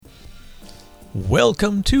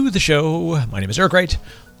Welcome to the show. My name is Eric Wright.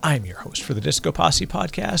 I'm your host for the Disco Posse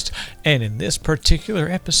podcast, and in this particular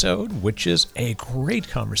episode, which is a great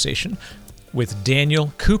conversation with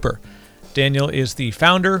Daniel Cooper. Daniel is the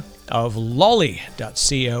founder of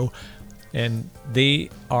Lolly.co, and they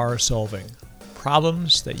are solving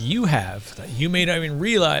problems that you have that you may not even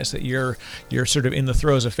realize that you're sort of in the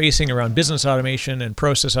throes of facing around business automation and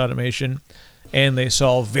process automation. And they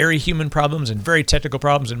solve very human problems and very technical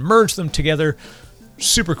problems and merge them together.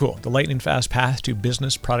 Super cool. The lightning fast path to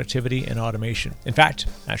business productivity and automation. In fact,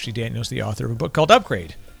 actually, Daniel's the author of a book called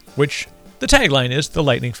Upgrade, which the tagline is the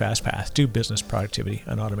lightning fast path to business productivity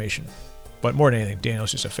and automation. But more than anything,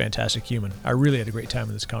 Daniel's just a fantastic human. I really had a great time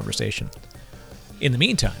in this conversation. In the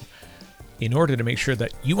meantime, in order to make sure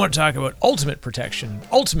that you want to talk about ultimate protection,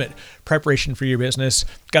 ultimate preparation for your business,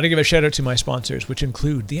 got to give a shout out to my sponsors, which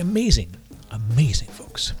include the amazing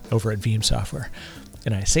folks over at Veeam Software.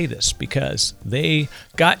 And I say this because they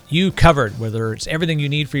got you covered, whether it's everything you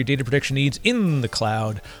need for your data protection needs in the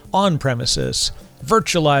cloud, on premises,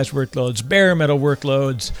 virtualized workloads, bare metal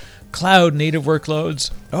workloads, cloud native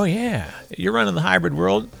workloads. Oh yeah, you're running the hybrid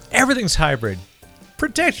world. Everything's hybrid.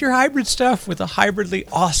 Protect your hybrid stuff with a hybridly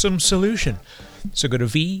awesome solution. So go to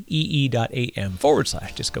VEE.am/Disco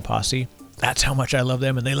Posse. That's how much I love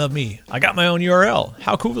them and they love me. I got my own URL.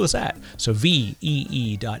 How cool is that? So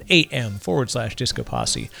VEE.am/Disco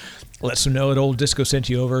Posse. Lets them know that old Disco sent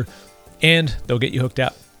you over and they'll get you hooked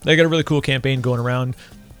up. They got a really cool campaign going around.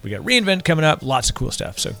 We got reInvent coming up, lots of cool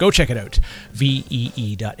stuff. So go check it out.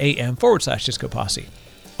 VEE.am/Disco Posse.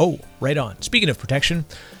 Oh, right on. Speaking of protection,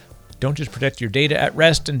 don't just protect your data at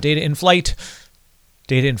rest and data in flight.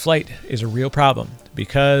 Data in flight is a real problem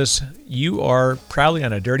because you are probably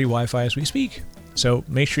on a dirty Wi-Fi as we speak. So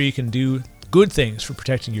make sure you can do good things for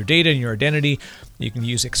protecting your data and your identity. You can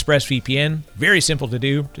use ExpressVPN. Very simple to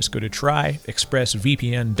do. Just go to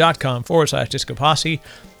tryexpressvpn.com/Disco Posse.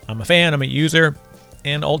 I'm a fan. I'm a user.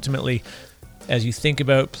 And ultimately, as you think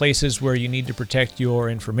about places where you need to protect your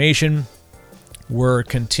information, we're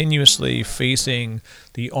continuously facing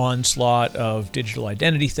the onslaught of digital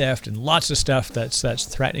identity theft and lots of stuff that's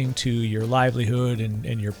threatening to your livelihood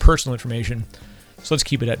and your personal information. So let's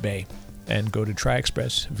keep it at bay and go to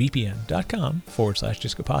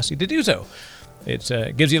tryexpressvpn.com/Disco Posse to do so. It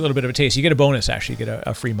gives you a little bit of a taste. You get a bonus, actually. You get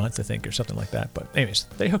a free month, I think, or something like that. But anyways,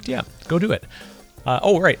 they hooked you up. Go do it.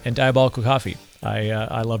 Right, and Diabolical Coffee.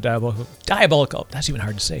 I love Diabolical. That's even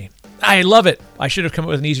hard to say. I love it. I should have come up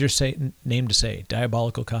with an easier name to say.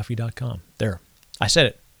 Diabolicalcoffee.com. There. I said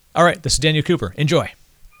it. All right. This is Daniel Cooper. Enjoy.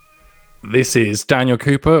 This is Daniel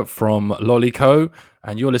Cooper from Lolly.co,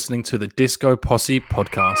 and you're listening to the Disco Posse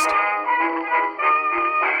podcast.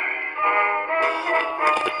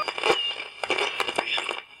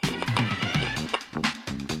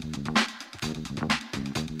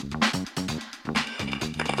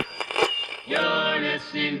 You're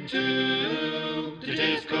listening to the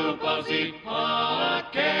Disco Posse podcast.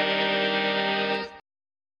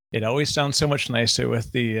 It always sounds so much nicer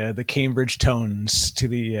with the Cambridge tones to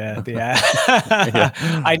the Yeah.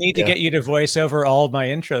 I need to get you to voice over all of my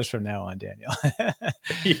intros from now on, Daniel.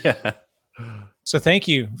 Yeah. So thank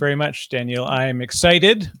you very much, Daniel. I'm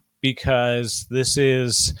excited because this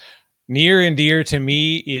is near and dear to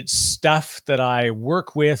me. It's stuff that I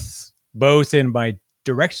work with both in my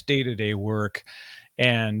direct day-to-day work,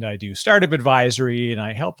 and I do startup advisory, and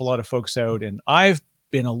I help a lot of folks out. And I've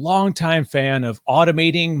been a long-time fan of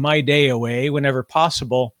automating my day away whenever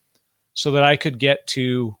possible so that I could get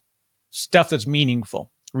to stuff that's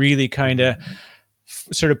meaningful, really kind of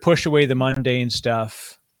sort of push away the mundane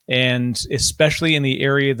stuff. And especially in the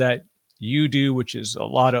area that you do, which is a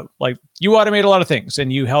lot of, like, you automate a lot of things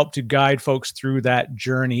and you help to guide folks through that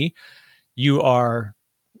journey. You are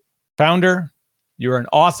founder, you're an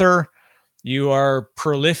author, you are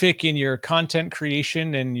prolific in your content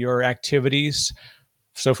creation and your activities.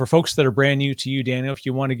 So for folks that are brand new to you, Daniel, if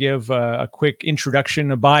you want to give a quick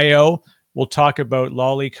introduction, a bio, we'll talk about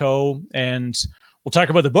Lolly.co and we'll talk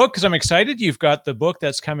about the book because I'm excited. You've got the book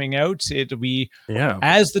that's coming out. It'll be,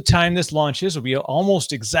 as the time this launches, will be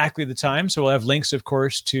almost exactly the time. So we'll have links, of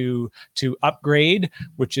course, to Upgrade,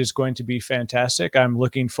 which is going to be fantastic. I'm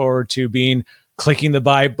looking forward to clicking the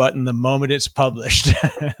buy button the moment it's published.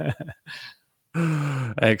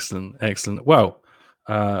 Excellent. Well,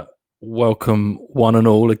 welcome one and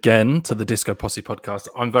all again to the Disco Posse podcast.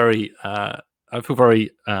 I feel very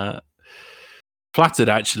flattered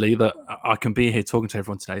actually that I can be here talking to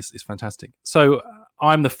everyone today. It's fantastic. So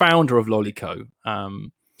I'm the founder of Lolly.co.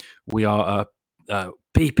 We are a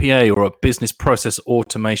BPA, or a business process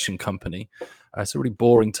automation company. It's a really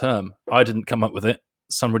boring term. I didn't come up with it.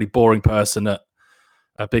 some really boring person at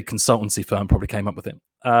a big consultancy firm probably came up with it.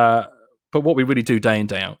 But what we really do day in,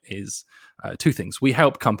 day out is two things. We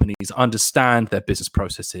help companies understand their business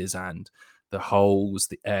processes and the holes,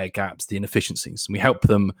 the air gaps, the inefficiencies. And we help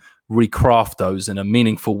them recraft those in a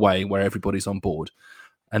meaningful way where everybody's on board.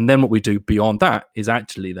 And then what we do beyond that is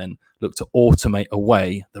actually then look to automate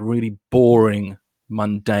away the really boring,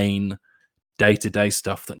 mundane, day-to-day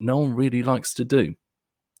stuff that no one really likes to do.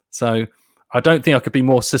 So I don't think I could be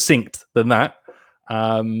more succinct than that.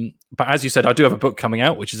 But as you said, I do have a book coming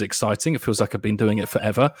out, which is exciting. It feels like I've been doing it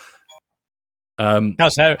forever.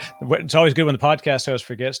 It's always good when the podcast host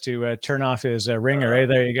forgets to turn off his ringer. Hey,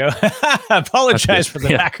 there you go. Apologize for the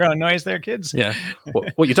background noise there, kids. Yeah.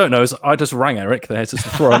 What you don't know is I just rang Eric there to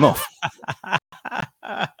throw him off.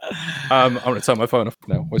 I'm going to turn my phone off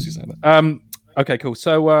now. What's he saying? Okay, cool.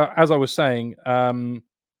 So as I was saying, what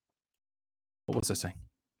was I saying?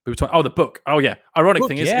 We were talking. Oh, the book. Oh, yeah. Ironic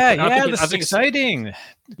thing is, this is exciting.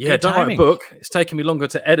 Yeah, don't write a book. It's taken me longer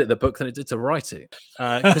to edit the book than it did to write it.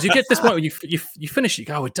 Because you get to this point where you finish it, you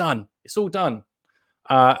go, we're done. It's all done.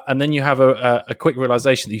 And then you have a quick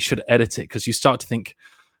realization that you should edit it because you start to think,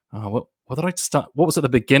 what did I start? What was at the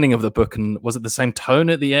beginning of the book? And was it the same tone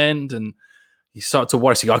at the end? And you start to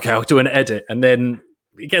worry. So you go, okay, I'll do an edit. And then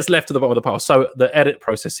it gets left to the bottom of the pile. So the edit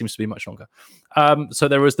process seems to be much longer. So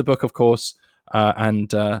there is the book, of course.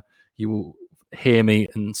 And you will hear me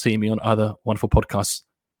and see me on other wonderful podcasts.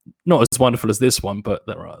 Not as wonderful as this one, but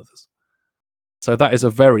there are others. So that is a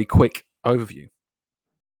very quick overview.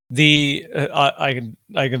 I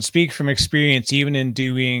can speak from experience, even in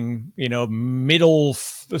doing middle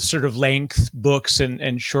sort of length books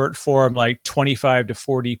and short form, like 25 to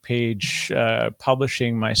 40 page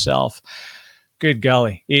publishing myself. Good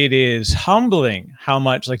golly, it is humbling how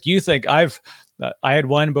much, like, you think I had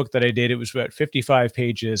one book that I did. It was about 55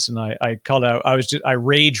 pages, and I called out. I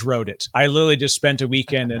rage wrote it. I literally just spent a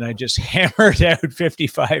weekend and I just hammered out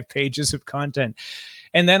 55 pages of content,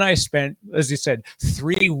 and then I spent, as you said,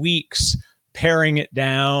 3 weeks paring it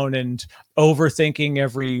down and overthinking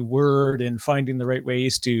every word and finding the right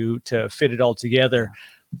ways to fit it all together.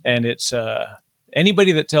 And it's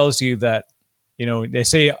anybody that tells you that, they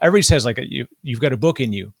say, everybody says like you've got a book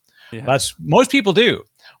in you. Yeah. That's most people do.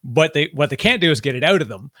 But what they can't do is get it out of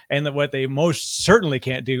them. And what they most certainly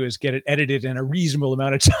can't do is get it edited in a reasonable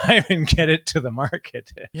amount of time and get it to the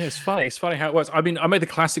market. Yeah, it's funny. It's funny how it works. I mean, I made the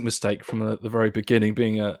classic mistake from the very beginning,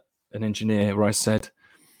 being an engineer, where I said,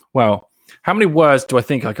 well, how many words do I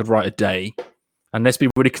think I could write a day? And let's be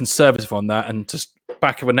really conservative on that. And just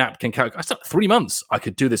back of a napkin calculate. I said 3 months. I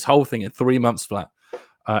could do this whole thing in 3 months flat.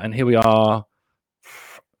 And here we are,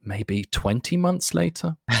 maybe 20 months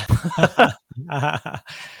later.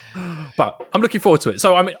 But I'm looking forward to it.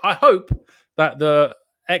 So, I mean, I hope that the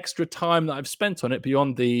extra time that I've spent on it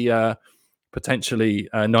beyond the potentially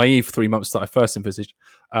naive 3 months that I first envisaged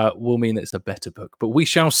will mean that it's a better book. But we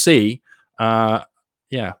shall see.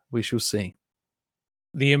 We shall see.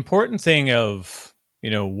 The important thing of,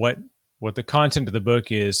 what the content of the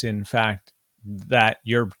book is, in fact, that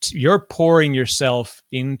you're pouring yourself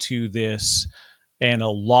into this, and a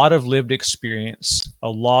lot of lived experience, a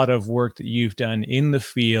lot of work that you've done in the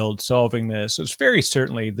field solving this. So it's very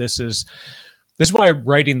certainly, this is why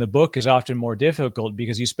writing the book is often more difficult,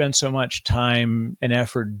 because you spend so much time and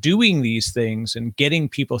effort doing these things and getting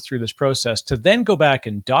people through this process to then go back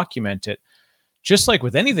and document it. Just like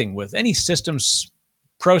with anything, with any systems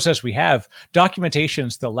process we have,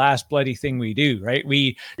 documentation's the last bloody thing we do, right?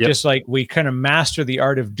 We kind of master the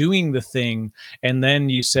art of doing the thing, and then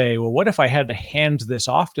you say, well, what if I had to hand this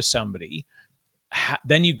off to somebody?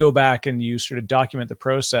 Then you go back and you sort of document the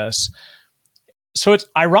process. So it's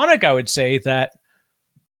ironic, I would say, that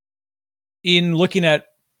in looking at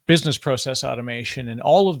business process automation and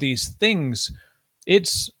all of these things, it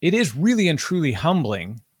is really and truly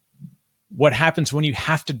humbling what happens when you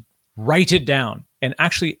have to write it down and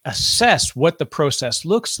actually assess what the process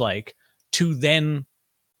looks like to then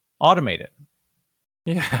automate it.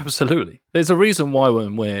 Yeah, absolutely. There's a reason why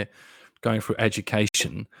when we're going through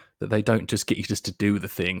education that they don't just get you just to do the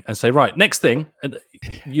thing and say, right, next thing. And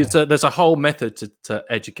there's a whole method to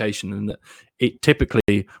education, and it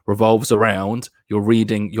typically revolves around your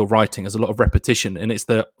reading, your writing. There's a lot of repetition, and it's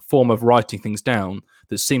the form of writing things down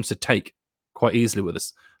that seems to take quite easily with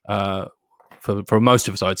us. For most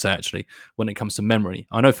of us, I'd say, actually, when it comes to memory.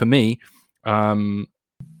 I know for me, I've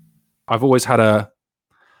always had a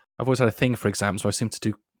thing for exams where I seem to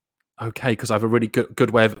do okay because I have a really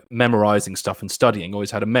good way of memorizing stuff and studying.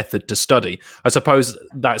 Always had a method to study. I suppose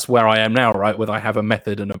that's where I am now, right? Where I have a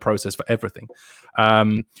method and a process for everything.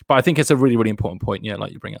 But I think it's a really, really important point. Yeah,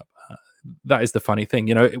 like you bring up, that is the funny thing,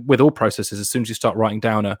 you know, with all processes. As soon as you start writing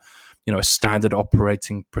down a standard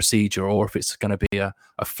operating procedure, or if it's going to be a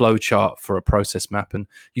flow chart for a process map, and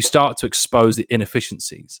you start to expose the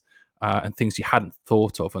inefficiencies and things you hadn't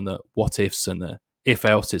thought of, and the what ifs and the if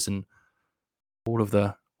else's and all of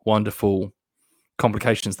the wonderful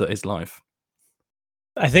complications that is life.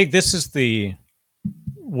 I think this is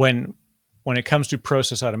when it comes to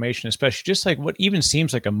process automation, especially, just like what even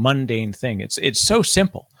seems like a mundane thing, it's so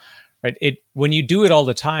simple, right? When you do it all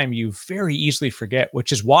the time, you very easily forget,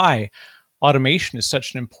 which is why automation is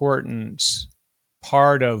such an important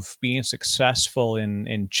part of being successful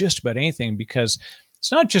in just about anything, because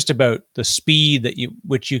it's not just about the speed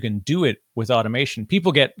which you can do it with automation.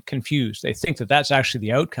 People get confused. They think that that's actually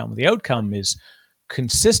the outcome. The outcome is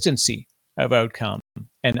consistency of outcome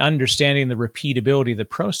and understanding the repeatability of the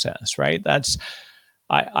process, right?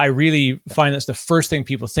 I really find that's the first thing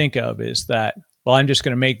people think of, is that, well, I'm just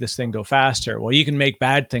going to make this thing go faster. Well, you can make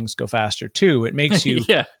bad things go faster too. It makes you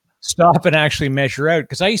stop and actually measure out.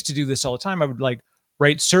 Because I used to do this all the time. I would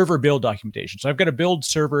write server build documentation. So I've got to build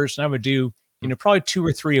servers, and I would do probably 2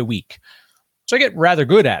 or 3 a week. So I get rather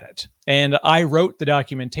good at it. And I wrote the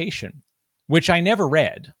documentation, which I never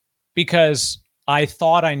read because I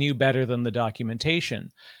thought I knew better than the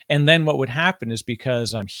documentation. And then what would happen is,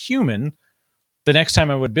 because I'm human, the next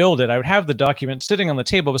time I would build it, I would have the document sitting on the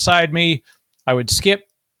table beside me. I would skip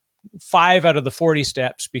 5 out of the 40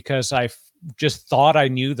 steps because I just thought I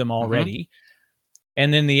knew them already. Mm-hmm.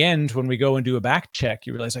 And in the end, when we go and do a back check,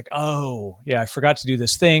 you realize oh, yeah, I forgot to do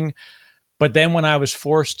this thing. But then when I was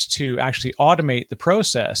forced to actually automate the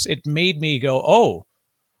process, it made me go, oh,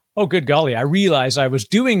 good golly, I realized I was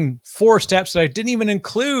doing 4 steps that I didn't even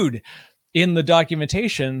include in the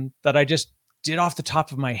documentation that I just did off the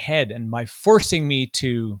top of my head. And by forcing me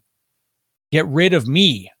to get rid of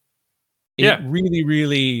me, it really,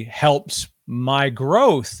 really helps my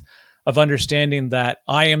growth of understanding that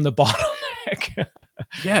I am the bottleneck.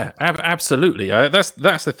 Yeah, absolutely. That's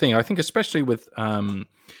the thing. I think especially with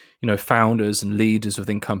founders and leaders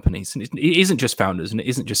within companies, and it isn't just founders, and it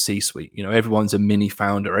isn't just C-suite. Everyone's a mini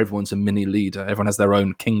founder, everyone's a mini leader, everyone has their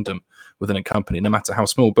own kingdom within a company, no matter how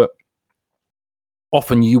small. But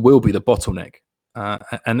often you will be the bottleneck,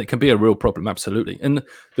 and it can be a real problem. Absolutely. And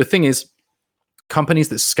the thing is, companies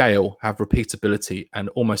that scale have repeatability and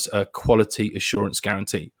almost a quality assurance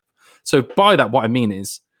guarantee. So by that, what I mean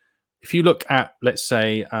is, if you look at, let's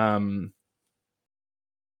say,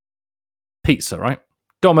 pizza, right?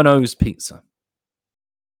 Domino's pizza.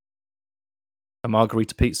 A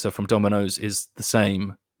margarita pizza from Domino's is the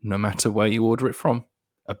same no matter where you order it from.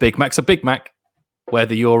 A Big Mac's a Big Mac,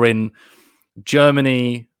 whether you're in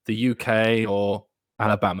Germany, the UK, or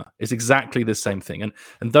Alabama. It's exactly the same thing. And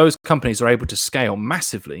those companies are able to scale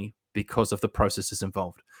massively because of the processes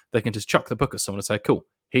involved. They can just chuck the book at someone and say, cool,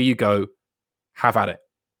 here you go, have at it.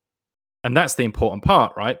 And that's the important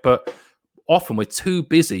part, right? But often we're too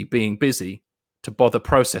busy being busy to bother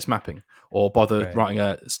process mapping or bother writing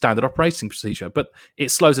a standard operating procedure. But it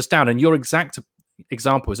slows us down. And your exact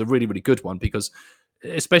example is a really, really good one, because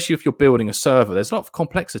especially if you're building a server, there's a lot of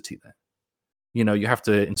complexity there. You have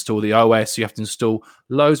to install the OS, you have to install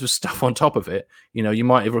loads of stuff on top of it. You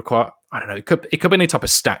might require, I don't know, it could be any type of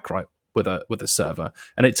stack, right, with a server.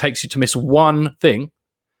 And it takes you to miss one thing.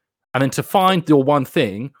 And then to find your one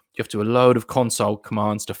thing, you have to do a load of console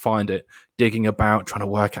commands to find it, digging about, trying to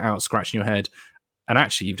work it out, scratching your head. And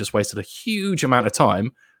actually, you've just wasted a huge amount of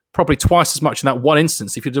time, probably twice as much in that one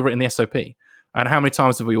instance if you do it in the SOP. And how many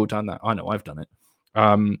times have we all done that? I know I've done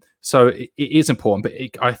it. So it is important,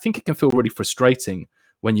 but I think it can feel really frustrating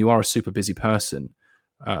when you are a super busy person,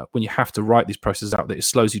 when you have to write these processes out, that it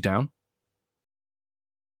slows you down.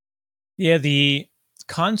 Yeah, the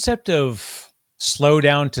concept of slow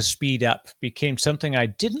down to speed up became something I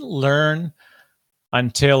didn't learn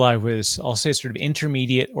until I was, I'll say, sort of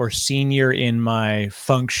intermediate or senior in my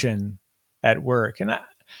function at work.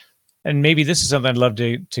 And maybe this is something I'd love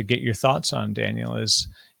to get your thoughts on, Daniel, is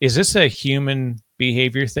this a human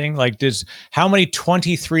behavior thing? How many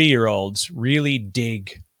 23-year-olds really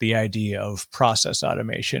dig the idea of process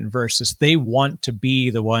automation versus they want to be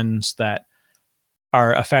the ones that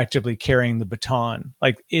are effectively carrying the baton?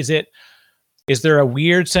 Is there a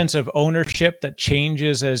weird sense of ownership that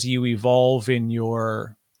changes as you evolve in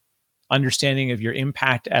your understanding of your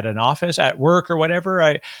impact at an office, at work, or whatever?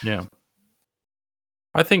 I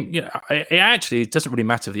think it doesn't really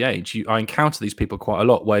matter the age. I encounter these people quite a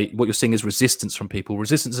lot, where what you're seeing is resistance from people.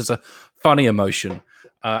 Resistance is a funny emotion,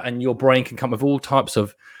 and your brain can come up with all types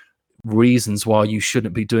of reasons why you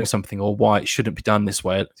shouldn't be doing something or why it shouldn't be done this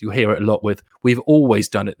way. You hear it a lot with, we've always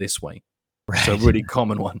done it this way. Right. It's a really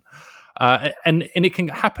common one. and it can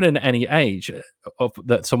happen in any age of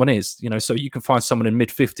that someone is. So you can find someone in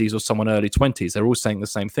mid-50s or someone early 20s. They're all saying the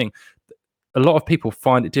same thing. A lot of people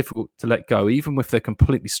find it difficult to let go, even if they're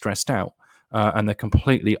completely stressed out and they're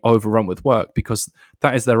completely overrun with work, because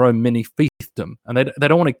that is their own mini fiefdom, and they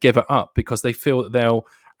don't want to give it up because they feel that they'll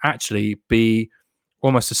actually be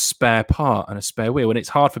almost a spare part and a spare wheel. And it's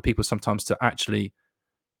hard for people sometimes to actually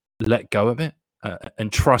let go of it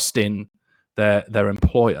and trust in their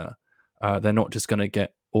employer. They're not just going to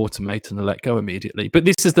get automated and let go immediately. But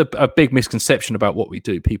this is a big misconception about what we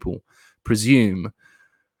do. People presume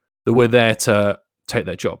that we're there to take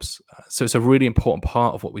their jobs. So it's a really important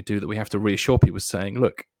part of what we do that we have to reassure people, saying,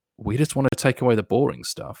 look, we just want to take away the boring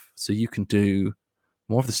stuff so you can do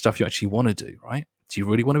more of the stuff you actually want to do, right? Do you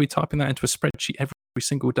really want to be typing that into a spreadsheet every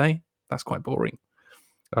single day? That's quite boring.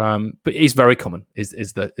 But it's very common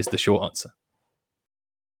is the short answer.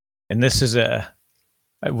 And this is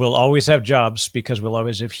we'll always have jobs because we'll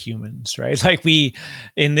always have humans, right? Like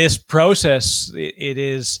in this process,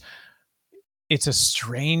 it's a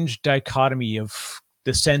strange dichotomy of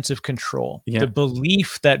the sense of control, the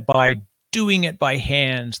belief that by doing it by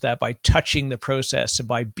hands, that by touching the process and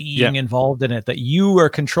by being involved in it, that you are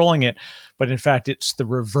controlling it. But in fact, it's the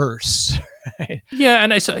reverse. Right? Yeah.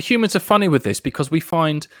 And humans are funny with this because we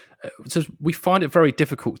find it very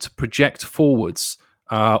difficult to project forwards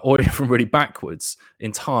or even really backwards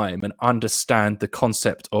in time and understand the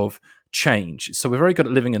concept of change. So we're very good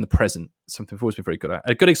at living in the present, something we've always been very good at.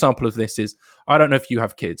 A good example of this is, I don't know if you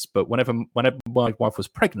have kids, but whenever my wife was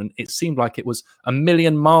pregnant, it seemed like it was a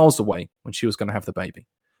million miles away when she was going to have the baby.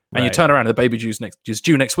 And you turn around and the baby is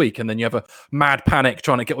due next week, and then you have a mad panic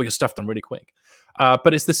trying to get all your stuff done really quick.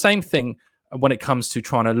 But it's the same thing when it comes to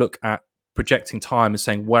trying to look at projecting time and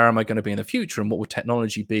saying, where am I going to be in the future, and what will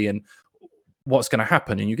technology be, and what's going to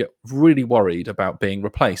happen? And you get really worried about being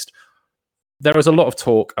replaced. There is a lot of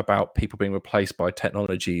talk about people being replaced by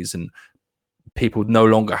technologies and people no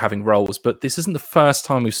longer having roles, but this isn't the first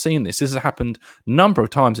time we've seen this. This has happened a number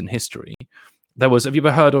of times in history. Have you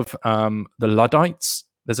ever heard of the Luddites?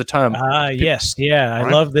 There's a term. Yes. Yeah.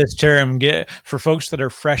 I love this term. For folks that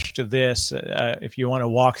are fresh to this, if you want to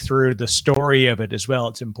walk through the story of it as well,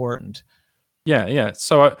 it's important. Yeah.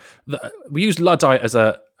 So we use Luddite as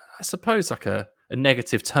I suppose like a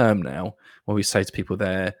negative term now when we say to people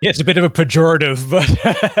there. Yeah, it's a bit of a pejorative, but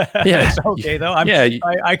it's okay though.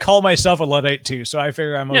 I call myself a Luddite too, so I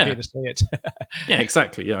figure I'm okay to say it. Yeah,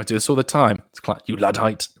 exactly. Yeah, I do this all the time. It's like, you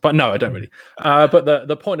Luddite. But no, I don't really. But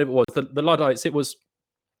the point of it was the Luddites, it was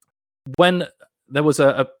when there was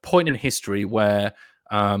a point in history where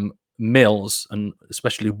mills, and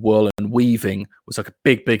especially wool and weaving, was like a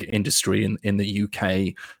big industry in the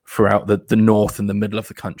UK throughout the north and the middle of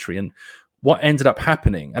the country. And what ended up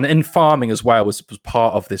happening, and in farming as well, was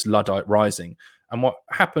part of this Luddite rising. And what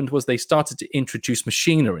happened was they started to introduce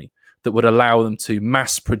machinery that would allow them to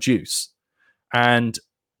mass produce. And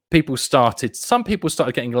some people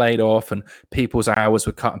started getting laid off, and people's hours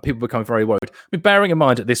were cut, and people become very worried. I mean, bearing in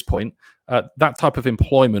mind at this point, that type of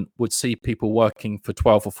employment would see people working for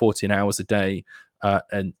 12 or 14 hours a day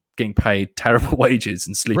and getting paid terrible wages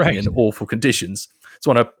and sleeping in awful conditions.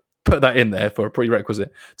 So I want to put that in there for a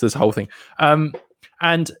prerequisite to this whole thing.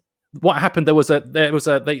 And what happened?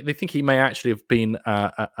 They think he may actually have been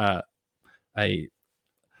a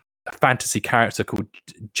fantasy character called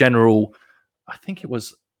General. I think it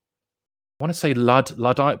was. I want to say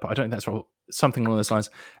Luddite, but I don't think that's right. Something along those lines.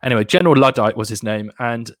 Anyway, General Luddite was his name,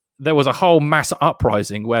 and there was a whole mass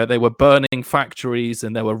uprising where they were burning factories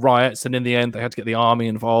and there were riots, and in the end they had to get the army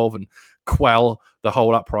involved and quell the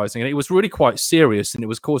whole uprising. And it was really quite serious, and it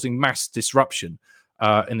was causing mass disruption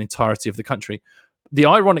in the entirety of the country. The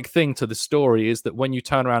ironic thing to the story is that when you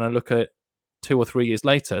turn around and look at 2 or 3 years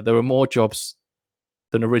later, there were more jobs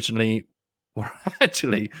than originally were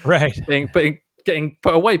actually getting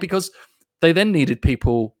put away, because they then needed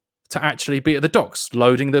people to actually be at the docks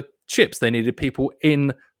loading the ships. They needed people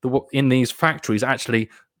in these factories actually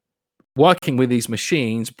working with these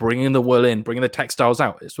machines, bringing the wool in, bringing the textiles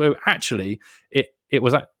out. So actually, it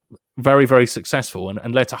was very, very successful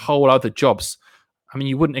and led to whole other jobs. I mean,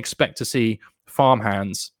 you wouldn't expect to see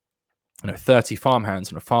farmhands, 30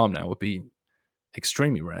 farmhands on a farm now would be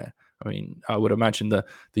extremely rare. I mean, I would imagine the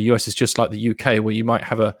US is just like the UK, where you might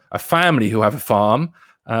have a family who have a farm,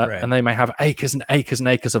 and they may have acres and acres and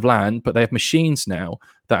acres of land, but they have machines now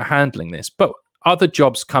that are handling this. But other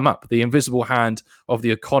jobs come up. The invisible hand of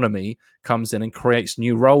the economy comes in and creates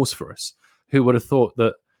new roles for us. Who would have thought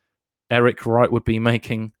that Eric Wright would be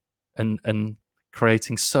making and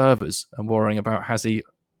creating servers and worrying about has he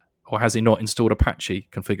or has he not installed Apache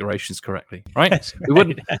configurations correctly? Right? That's We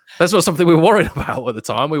wouldn't. That's not something we were worried about at the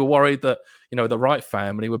time. We were worried that the Wright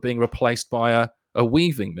family were being replaced by a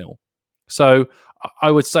weaving mill. So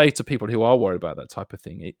I would say to people who are worried about that type of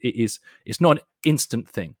thing, it's not an instant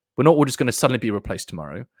thing. We're not all just going to suddenly be replaced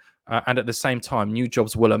tomorrow. And at the same time, new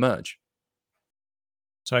jobs will emerge.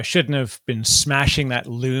 So I shouldn't have been smashing that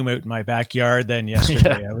loom out in my backyard then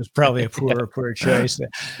yesterday. I was probably a poor choice.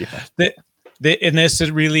 And this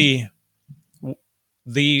is really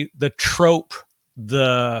the trope,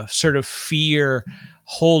 the sort of fear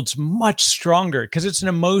holds much stronger because it's an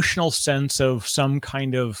emotional sense of some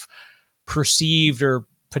kind of perceived or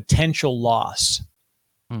potential loss.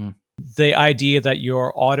 The idea that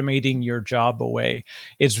you're automating your job away,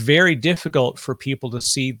 it's very difficult for people to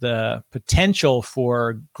see the potential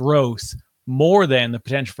for growth more than the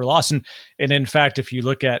potential for loss. And in fact, if you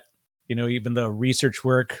look at, even the research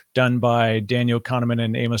work done by Daniel Kahneman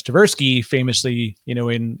and Amos Tversky, famously,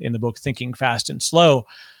 in the book Thinking Fast and Slow,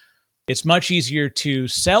 it's much easier to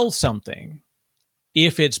sell something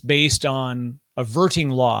if it's based on averting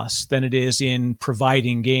loss than it is in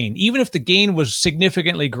providing gain. Even if the gain was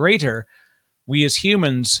significantly greater, we as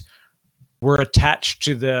humans were attached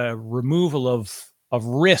to the removal of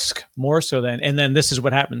risk more so than, and then this is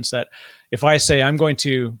what happens, that if I say I'm going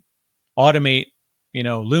to automate,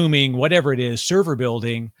 looming, whatever it is, server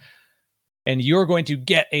building, and you're going to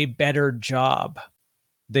get a better job,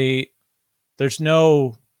 there's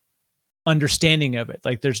no understanding of it.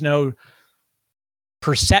 Like there's no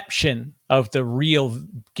perception of the real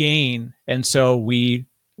gain, and so we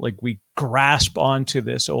grasp onto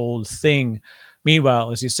this old thing.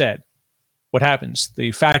 Meanwhile, as you said, what happens?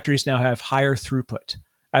 The factories now have higher throughput.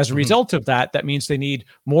 As a result of that, that means they need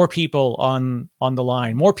more people on the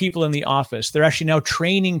line, more people in the office. They're actually now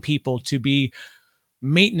training people to be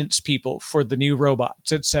maintenance people for the new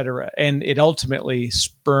robots, etc. And it ultimately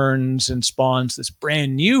spurns and spawns this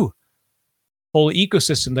brand new whole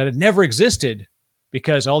ecosystem that had never existed,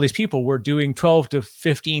 because all these people were doing 12 to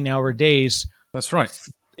 15 hour days. That's right.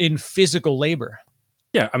 In physical labor.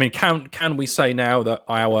 Yeah. I mean, can we say now that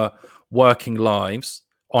our working lives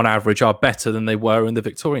on average are better than they were in the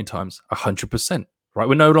Victorian times? 100%. Right.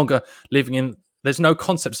 We're no longer living in, there's no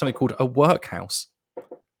concept of something called a workhouse.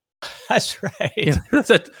 That's right.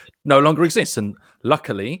 That no longer exists. And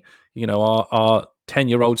luckily, our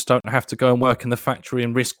 10-year-olds don't have to go and work in the factory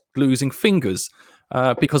and risk losing fingers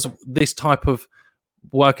because this type of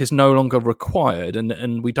work is no longer required,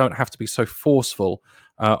 and we don't have to be so forceful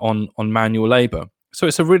on manual labor. So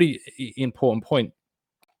it's a really important point.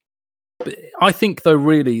 But I think, though,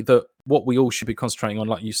 really that what we all should be concentrating on,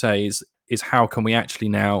 like you say, is how can we actually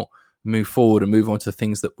now move forward and move on to the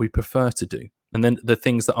things that we prefer to do, and then the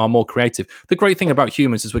things that are more creative. The great thing about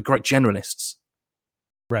humans is we're great generalists.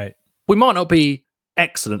 Right. We might not be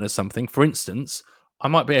excellent at something. For instance, I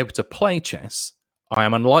might be able to play chess. I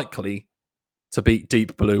am unlikely to beat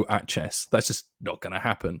Deep Blue at chess. That's just not going to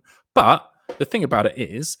happen. But the thing about it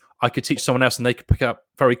is I could teach someone else and they could pick up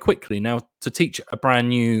very quickly. Now, to teach a brand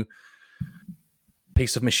new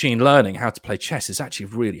piece of machine learning how to play chess is actually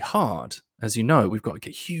really hard. As you know, we've got to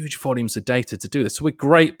get huge volumes of data to do this. So we're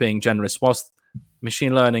great being generous, whilst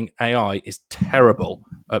machine learning AI is terrible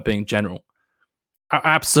at being general.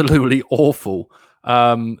 Absolutely awful.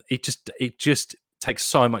 It just takes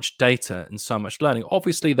so much data and so much learning.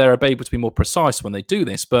 Obviously, they're able to be more precise when they do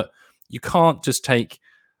this, but you can't just take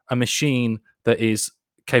a machine that is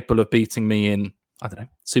capable of beating me in, I don't know,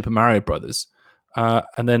 Super Mario Brothers,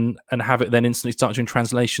 and have it then instantly start doing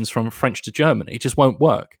translations from French to German. It just won't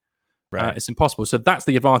work. Right. It's impossible. So that's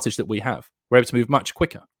the advantage that we have. We're able to move much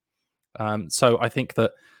quicker. So I think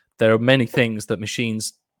that there are many things that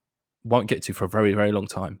machines won't get to for a very, very long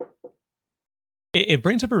time. It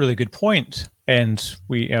brings up a really good point. And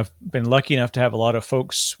we have been lucky enough to have a lot of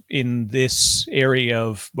folks in this area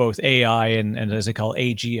of both AI and as they call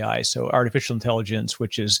AGI, so artificial intelligence,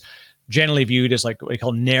 which is generally viewed as like what we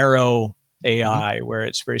call narrow AI, where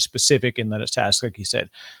it's very specific in that it's tasked, like you said.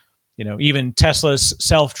 Even Tesla's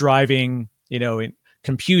self-driving, in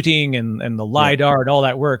computing and the LiDAR and all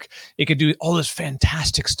that work, it could do all this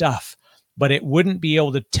fantastic stuff, but it wouldn't be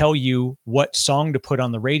able to tell you what song to put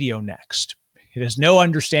on the radio next. It has no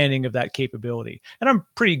understanding of that capability. And I'm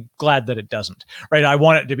pretty glad that it doesn't, right? I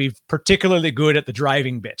want it to be particularly good at the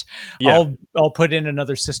driving bit. Yeah. I'll put in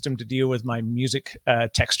another system to deal with my music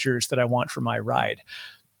textures that I want for my ride.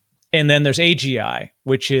 And then there's AGI,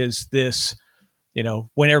 which is this,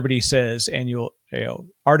 when everybody says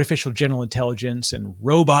artificial general intelligence and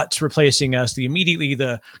robots replacing us, immediately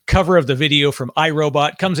the cover of the video from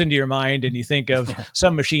iRobot comes into your mind, and you think of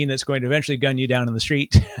some machine that's going to eventually gun you down in the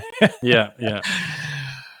street. Yeah.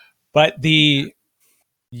 But the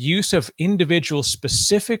use of individual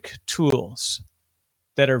specific tools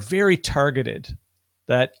that are very targeted,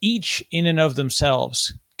 that each in and of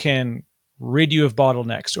themselves can rid you of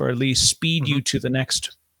bottlenecks, or at least speed you to the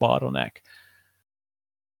next bottleneck.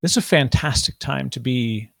 This is a fantastic time to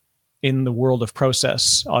be in the world of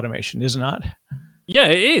process automation, is it not? Yeah,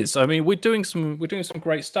 it is. I mean, we're doing some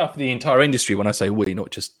great stuff. The entire industry, when I say we, not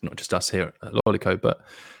just us here at Lollycode, but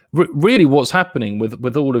really what's happening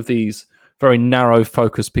with all of these very narrow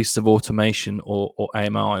focused pieces of automation or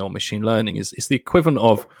AMI or machine learning is the equivalent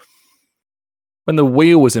of when the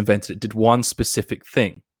wheel was invented, it did one specific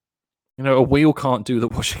thing. You know, a wheel can't do the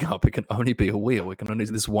washing up. It can only be a wheel. It can only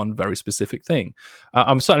do this one very specific thing.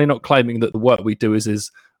 I'm certainly not claiming that the work we do is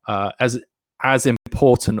as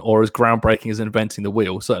important or as groundbreaking as inventing the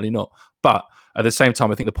wheel. Certainly not. But at the same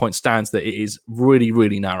time, I think the point stands that it is really,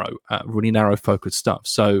 really narrow focused stuff.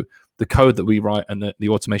 So the code that we write and the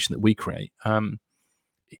automation that we create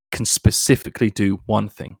can specifically do one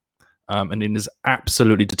thing. And it is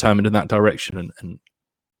absolutely determined in that direction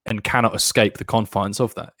and cannot escape the confines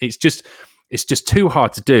of that. It's just too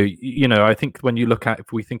hard to do. You know, I think when you look at,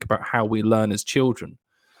 if we think about how we learn as children,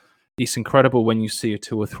 it's incredible when you see a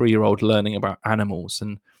 2 or 3 year old learning about animals,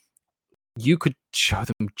 and you could show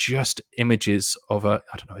them just images of a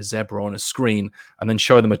zebra on a screen, and then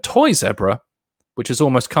show them a toy zebra, which is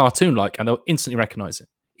almost cartoon like, and they'll instantly recognize it,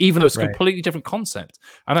 even though it's a completely different concept.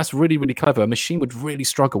 And that's really, really clever. A machine would really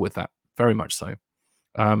struggle with that, very much so.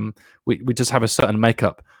 We just have a certain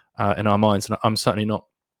makeup in our minds, and I'm certainly not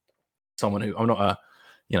someone who,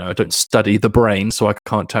 I don't study the brain, so I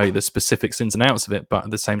can't tell you the specifics ins and outs of it. But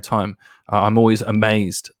at the same time, I'm always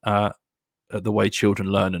amazed at the way children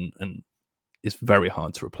learn, and it's very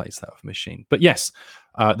hard to replace that with a machine. But yes,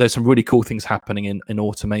 there's some really cool things happening in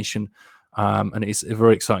automation, and it's a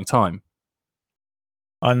very exciting time.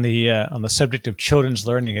 On the subject of children's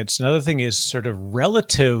learning, it's another thing is sort of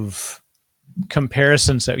relative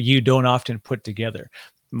comparisons that you don't often put together.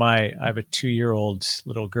 I have a 2-year-old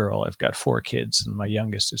little girl. I've got 4 kids, and my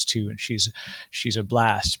youngest is 2, and she's a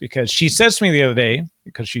blast, because she says to me the other day,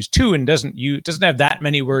 because she's 2 and doesn't have that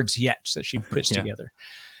many words yet that she puts together,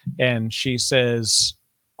 and she says,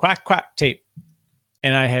 "Quack quack tape,"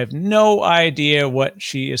 and I have no idea what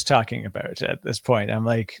she is talking about at this point. I'm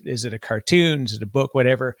like, is it a cartoon? Is it a book?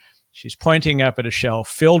 Whatever. She's pointing up at a shelf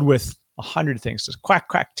filled with 100 things. Says quack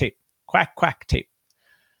quack tape, quack quack tape.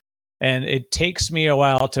 And it takes me a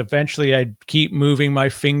while to eventually, I keep moving my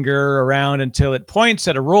finger around until it points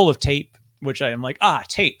at a roll of tape, which I am like,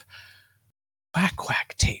 tape, quack,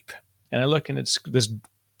 quack, tape. And I look, and it's this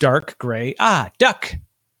dark gray, duck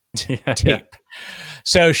tape. Yeah.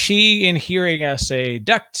 So she, in hearing us say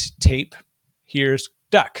duct tape, hears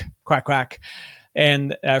duck, quack, quack.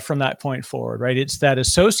 And from that point forward, right, it's that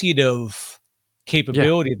associative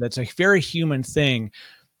capability that's a very human thing.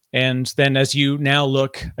 And then as you now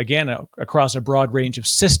look again across a broad range of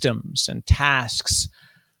systems and tasks,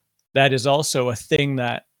 that is also a thing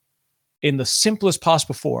that in the simplest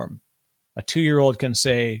possible form, a 2-year-old can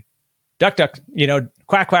say, duck, duck,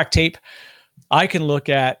 quack, quack, tape. I can look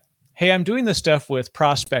at, hey, I'm doing this stuff with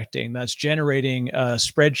prospecting that's generating a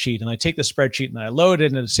spreadsheet, and I take the spreadsheet and I load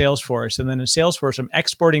it into Salesforce, and then in Salesforce, I'm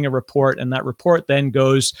exporting a report, and that report then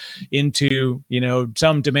goes into,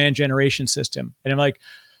 some demand generation system. And I'm like,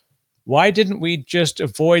 why didn't we just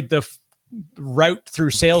avoid the route through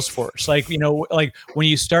Salesforce? Like when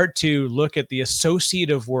you start to look at the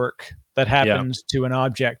associative work that happens to an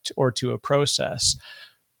object or to a process,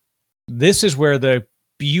 this is where the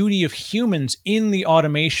beauty of humans in the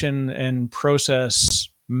automation and process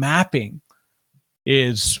mapping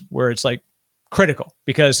is, where it's like critical.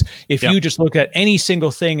 Because if you just look at any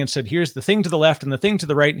single thing and said, here's the thing to the left and the thing to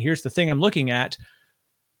the right, and here's the thing I'm looking at,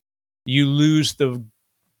 you lose the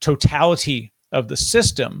totality of the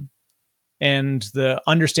system and the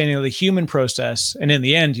understanding of the human process. And in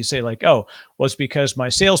the end, you say like, it's because my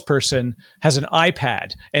salesperson has an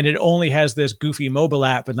iPad and it only has this goofy mobile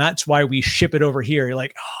app, and that's why we ship it over here. You're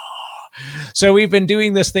like, so we've been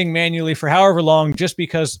doing this thing manually for however long, just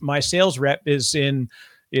because my sales rep is in,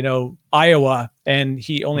 Iowa, and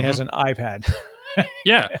he only has an iPad.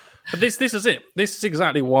 But this is it. This is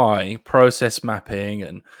exactly why process mapping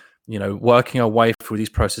and working our way through these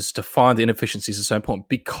processes to find the inefficiencies is so important,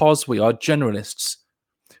 because we are generalists,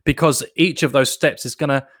 because each of those steps is going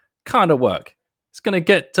to kind of work. It's going to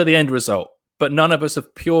get to the end result, but none of us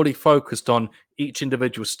have purely focused on each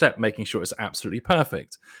individual step, making sure it's absolutely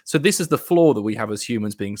perfect. So this is the flaw that we have as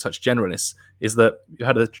humans being such generalists, is that you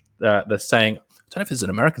had the saying, I don't know if it's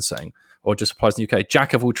an American saying or just applies in the UK,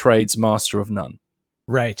 jack of all trades, master of none.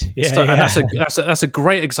 Right. Yeah. So, and that's a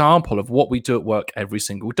great example of what we do at work every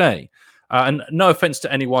single day. And no offense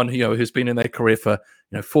to anyone who's been in their career for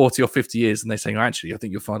 40 or 50 years, and they're saying, actually, I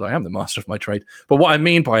think you'll find I am the master of my trade. But what I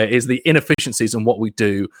mean by it is the inefficiencies in what we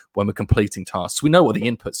do when we're completing tasks. We know what the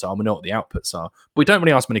inputs are, we know what the outputs are. But we don't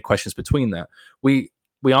really ask many questions between that. We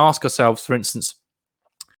ask ourselves, for instance,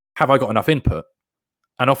 have I got enough input?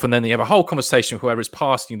 And often then you have a whole conversation with whoever is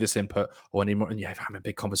passing this input, or anymore, and you have a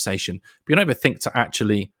big conversation. But you don't ever think to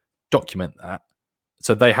actually document that.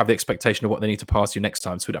 So they have the expectation of what they need to pass you next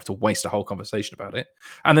time. So we'd have to waste a whole conversation about it.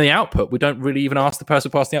 And then the output, we don't really even ask the person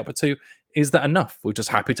passing the output to, is that enough? We're just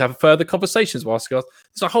happy to have further conversations whilst there's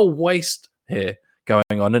a whole waste here going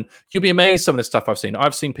on. And you'll be amazed some of the stuff I've seen.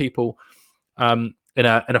 I've seen people in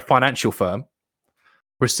a financial firm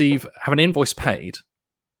have an invoice paid.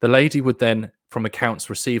 The lady would then, from accounts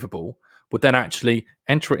receivable, would then actually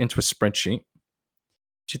enter it into a spreadsheet.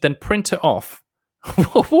 She'd then print it off,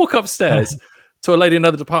 walk upstairs to a lady in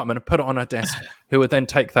another department and put it on her desk, who would then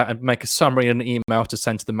take that and make a summary and an email to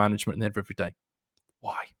send to the management at the end of every day.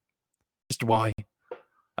 Why? Just why?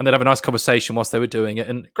 And they'd have a nice conversation whilst they were doing it.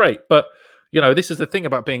 And great. But, this is the thing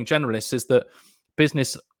about being generalists, is that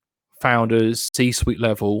business founders, C-suite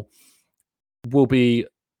level, will be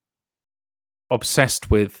obsessed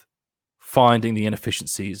with finding the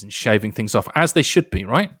inefficiencies and shaving things off, as they should be,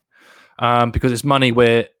 right? Because it's money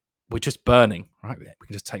we're just burning, right? We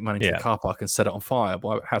can just take money to the car park and set it on fire.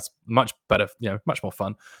 Well, it has much better, much more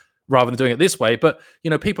fun rather than doing it this way. But,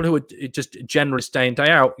 people who are just generally day in, day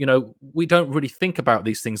out, we don't really think about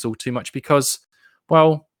these things all too much because,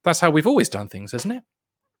 well, that's how we've always done things, isn't it?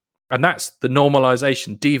 And that's the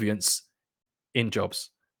normalization deviance in jobs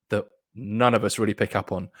that none of us really pick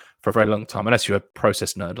up on for a very long time, unless you're a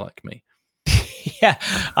process nerd like me. Yeah,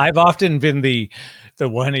 I've often been the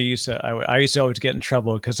one who used to always get in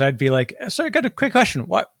trouble because I'd be like, "So I got a quick question.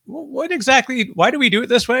 What exactly? Why do we do it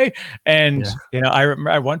this way?" And I remember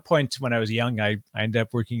at one point when I was young, I ended up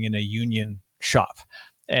working in a union shop,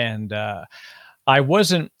 and I'm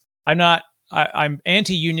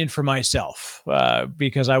anti-union for myself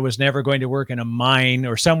because I was never going to work in a mine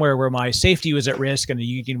or somewhere where my safety was at risk, and the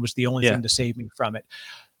union was the only thing to save me from it.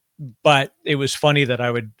 But it was funny that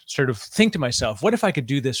I would sort of think to myself, what if I could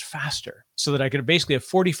do this faster so that I could basically have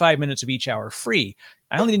 45 minutes of each hour free?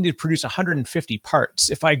 I only need to produce 150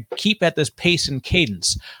 parts. If I keep at this pace and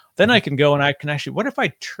cadence, then I can go and I can actually, what if I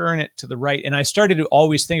turn it to the right? And I started to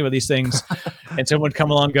always think about these things and someone would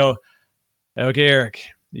come along and go, okay, Eric,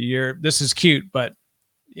 this is cute, but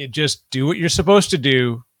just do what you're supposed to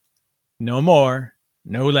do. No more,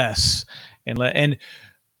 no less. And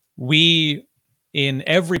we, in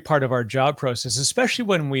every part of our job process, especially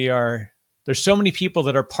when there's so many people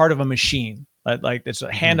that are part of a machine, like it's a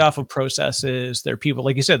handoff of processes. There are people,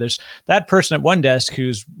 like you said, there's that person at one desk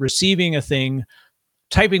who's receiving a thing,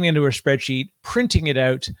 typing it into a spreadsheet, printing it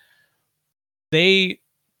out. They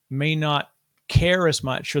may not care as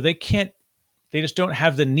much, or they just don't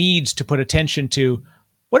have the needs to put attention to,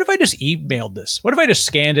 what if I just emailed this? What if I just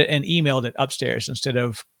scanned it and emailed it upstairs instead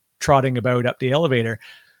of trotting about up the elevator?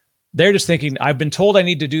 They're just thinking, I've been told I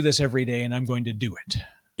need to do this every day and I'm going to do it.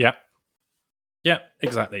 Yeah. Yeah,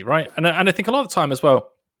 exactly. Right. And I think a lot of the time as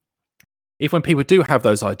well, if when people do have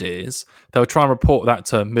those ideas, they'll try and report that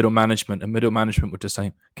to middle management, and middle management would just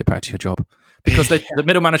say, get back to your job. Because the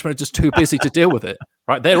middle management are just too busy to deal with it.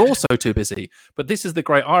 Right. They're also too busy. But this is the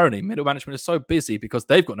great irony. Middle management is so busy because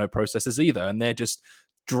they've got no processes either. And they're just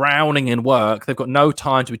drowning in work. They've got no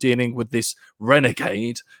time to be dealing with this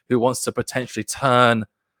renegade who wants to potentially turn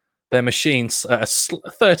their machines at a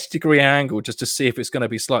 30-degree angle just to see if it's going to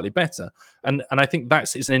be slightly better. And I think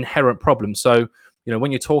that's an inherent problem. So, when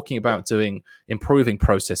you're talking about improving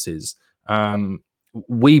processes,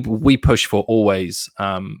 we push for always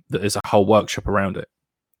that there's a whole workshop around it.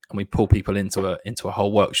 And we pull people into a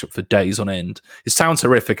whole workshop for days on end. It sounds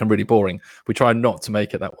horrific and really boring. We try not to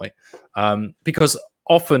make it that way. Because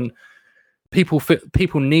often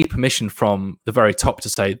people need permission from the very top to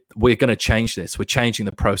say, we're going to change this. We're changing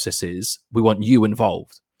the processes. We want you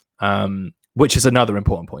involved, which is another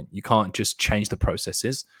important point. You can't just change the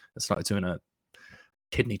processes. It's like doing a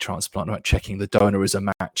kidney transplant, about checking the donor is a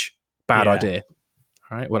match. Bad idea.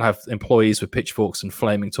 All right. We'll have employees with pitchforks and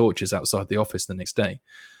flaming torches outside the office the next day.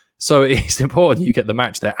 So it's important you get the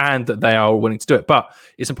match there and that they are willing to do it. But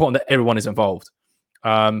it's important that everyone is involved.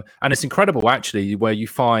 And it's incredible, actually, where you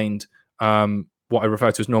find what I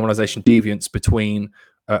refer to as normalization deviance between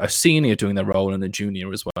a senior doing their role and a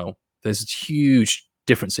junior as well. There's huge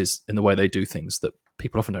differences in the way they do things that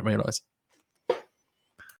people often don't realize.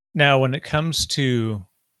 Now, when it comes to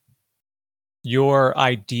your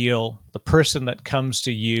ideal, the person that comes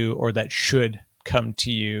to you or that should come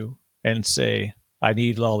to you and say, I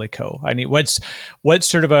need Lolico. I need what's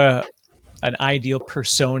sort of an ideal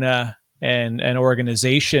persona and an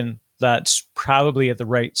organization that's probably at the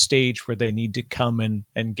right stage where they need to come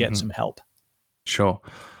and get some help. Sure.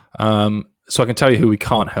 So I can tell you who we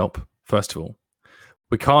can't help. First of all,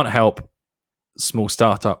 we can't help small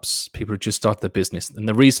startups, people who just started their business. And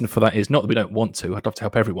the reason for that is not that we don't want to. I'd love to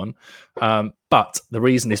help everyone. But the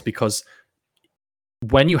reason is because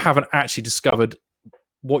when you haven't actually discovered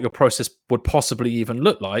what your process would possibly even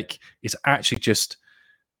look like, it's actually just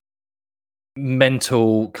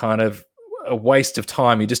mental kind of a waste of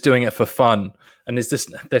time. You're just doing it for fun. And there's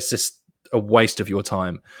just a waste of your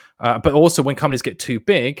time. But also when companies get too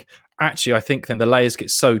big, actually, I think then the layers get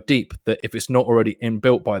so deep that if it's not already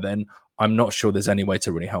inbuilt by then, I'm not sure there's any way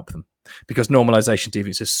to really help them, because normalization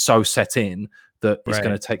deviance is so set in that it's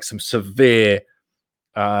going to take some severe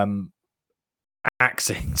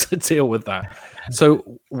axing to deal with that.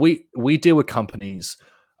 So we deal with companies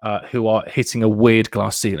who are hitting a weird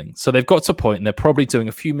glass ceiling. So they've got to a point and they're probably doing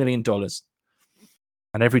a few $1 million.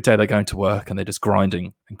 And every day they're going to work and they're just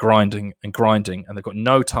grinding and grinding and grinding. And they've got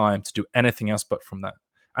no time to do anything else but from that.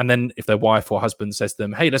 And then if their wife or husband says to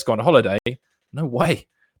them, hey, let's go on a holiday. No way.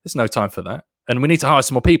 There's no time for that. And we need to hire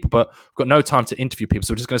some more people, but we've got no time to interview people.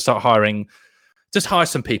 So we're just going to start hiring. Just hire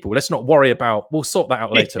some people. Let's not worry about, we'll sort that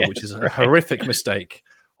out later, which is a horrific mistake.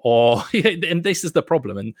 Or, and this is the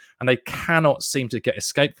problem. And they cannot seem to get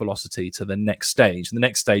escape velocity to the next stage. The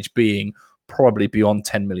next stage being probably beyond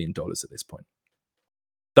 $10 million at this point.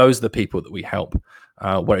 Those are the people that we help,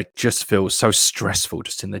 where it just feels so stressful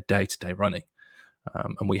just in the day-to-day running.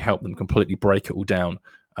 And we help them completely break it all down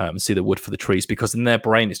and see the wood for the trees, because in their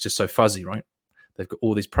brain, it's just so fuzzy, right? They've got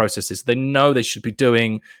all these processes they know they should be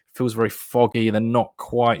doing. It feels very foggy. They're not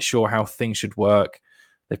quite sure how things should work.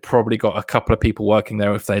 They've probably got a couple of people working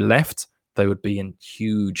there. If they left, they would be in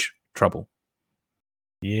huge trouble.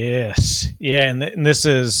 Yes. Yeah. And this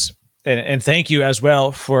is, and thank you as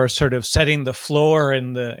well for sort of setting the floor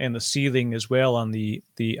and the ceiling as well on the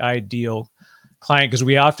ideal client, because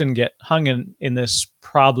we often get hung in this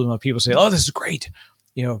problem of people say, oh, this is great.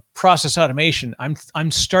 Process automation.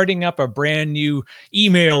 I'm starting up a brand new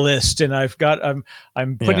email list, and I'm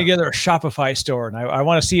putting together a Shopify store, and I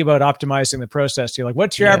want to see about optimizing the process. You're like,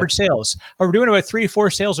 what's your average sales? Oh, we're doing about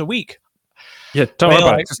 3-4 sales a week. Yeah, don't worry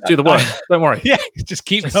about it. Just do the work. Don't worry. Yeah, just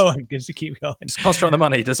keep going. Just keep going. Just concentrate on the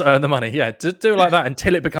money. Just earn the money. Yeah, just do it like that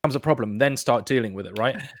until it becomes a problem. Then start dealing with it.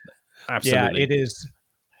 Right? Absolutely. Yeah, it is.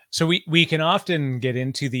 So we can often get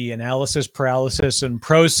into the analysis paralysis and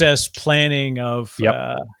process planning of,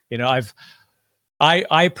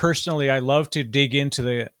 I personally, I love to dig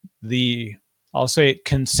into the I'll say it,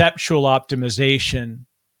 conceptual optimization,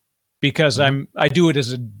 because I do it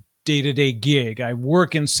as a day-to-day gig. I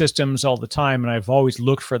work in systems all the time, and I've always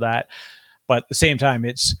looked for that. But at the same time,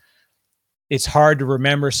 it's hard to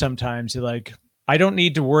remember sometimes. Like, I don't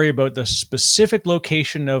need to worry about the specific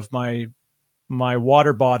location of my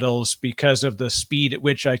water bottles because of the speed at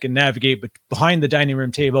which I can navigate behind the dining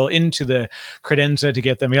room table into the credenza to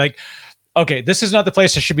get them. You're like, okay, this is not the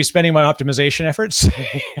place I should be spending my optimization efforts.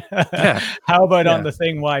 How about on the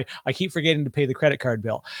thing why I keep forgetting to pay the credit card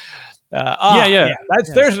bill? There's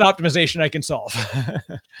an optimization I can solve.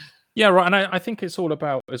 Yeah, right. And I think it's all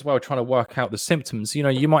about as well trying to work out the symptoms.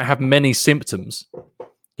 You might have many symptoms.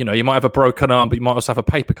 You might have a broken arm, but you might also have a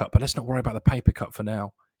paper cut. But let's not worry about the paper cut for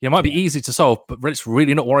now. It might be easy to solve, but let's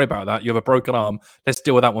really not worry about that. You have a broken arm. Let's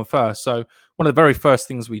deal with that one first. So one of the very first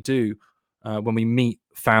things we do when we meet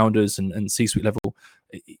founders and C-suite level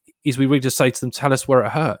is we really just say to them, tell us where it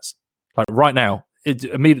hurts. Like right now,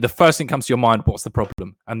 immediately the first thing comes to your mind, what's the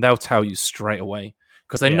problem? And they'll tell you straight away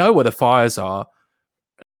because they know where the fires are.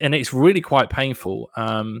 And it's really quite painful.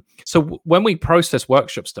 So when we process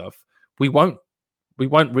workshop stuff, we won't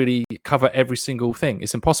really cover every single thing.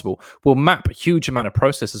 It's impossible. We'll map a huge amount of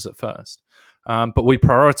processes at first, but we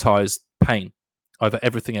prioritize pain over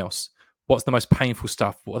everything else. What's the most painful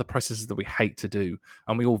stuff? What are the processes that we hate to do?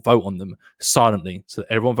 And we all vote on them silently. So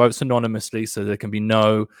everyone votes anonymously, so there can be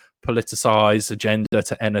no politicized agenda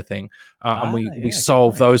to anything. And we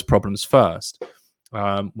solve those problems first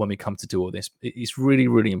when we come to do all this. It's really,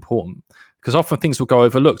 really important because often things will go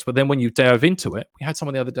overlooked. But then when you dive into it, we had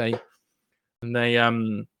someone the other day,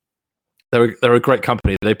 and they're a great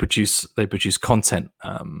company. They produce content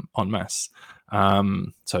en masse,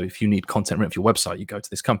 So if you need content written for your website, you go to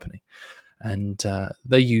this company. And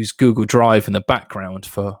they use Google Drive in the background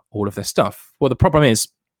for all of their stuff. Well, the problem is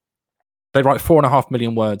they write 4.5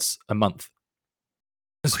 million words a month.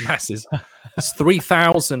 It's massive. It's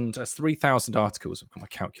 3,000. That's 3,000 articles. I've got my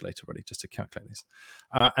calculator ready just to calculate this.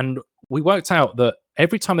 And we worked out that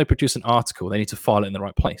every time they produce an article, they need to file it in the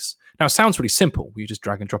right place. Now, it sounds really simple. You just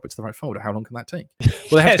drag and drop it to the right folder. How long can that take?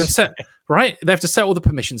 Well, they have to set right. They have to set all the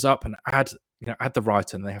permissions up and add the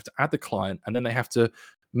writer, and they have to add the client, and then they have to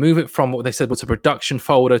move it from what they said was a production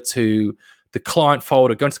folder to the client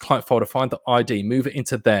folder. Go into the client folder, find the ID, move it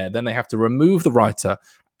into there. Then they have to remove the writer,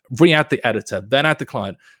 re-add the editor, then add the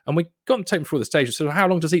client. And we got them taken through the stages. So how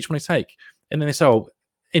long does each one take? And then they said, oh,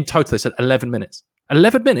 in total, they said 11 minutes.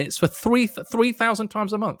 11 minutes for 3,000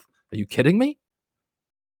 times a month. Are you kidding me?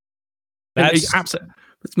 It's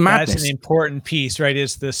madness. That's an important piece, right?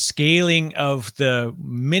 Is the scaling of the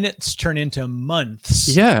minutes turn into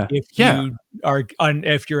months. Yeah. If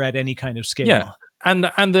you're at any kind of scale. Yeah. And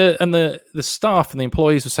the staff and the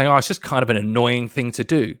employees were saying, oh, it's just kind of an annoying thing to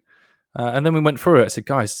do. And then we went through it. I said,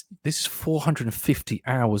 guys, this is 450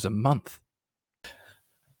 hours a month.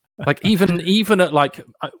 Like even at like,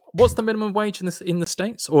 what's the minimum wage in the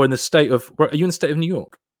States or in the state of? Are you in the state of New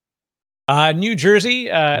York? New Jersey,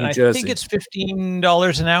 and I Jersey. think it's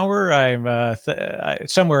 $15 an hour. I'm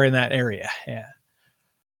somewhere in that area. Yeah.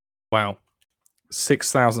 Wow,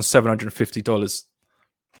 $6,750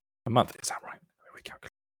 a month. Is that right? We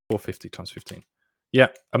calculate 450 times 15. Yeah,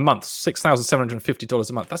 a month, $6,750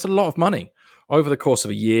 a month. That's a lot of money over the course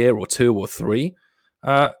of a year or 2 or 3.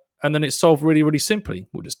 And then it's solved really, really simply.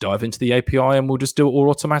 We'll just dive into the API and we'll just do it all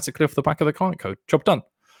automatically off the back of the client code. Job done.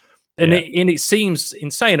 And, it seems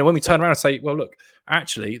insane. And when we turn around and say, well, look,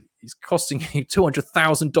 actually, it's costing you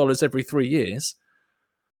 $200,000 every 3 years.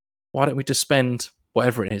 Why don't we just spend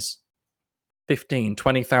whatever it is, $15,000,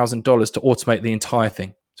 $20,000 to automate the entire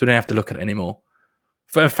thing so we don't have to look at it anymore?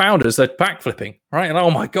 For founders, they're backflipping, right? And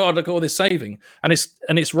oh my God, look at all this saving. And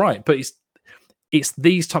it's right, but it's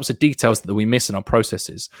these types of details that we miss in our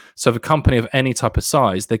processes. So if a company of any type of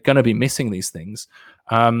size, they're going to be missing these things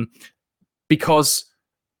because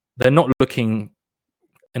they're not looking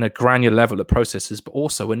in a granular level at processes, but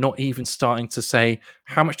also we're not even starting to say,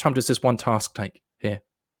 how much time does this one task take here?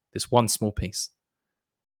 This one small piece.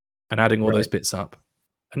 And adding all those bits up.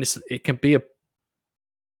 And it can be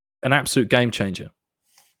an absolute game changer.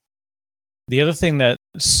 The other thing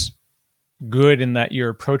that's good in that you're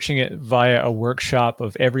approaching it via a workshop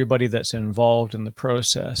of everybody that's involved in the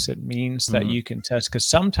process. It means that you can test, because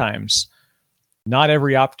sometimes not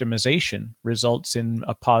every optimization results in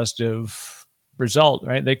a positive result,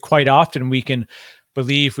 right? Quite often we can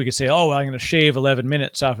say, oh, well, I'm going to shave 11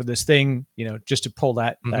 minutes off of this thing, just to pull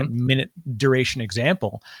that minute duration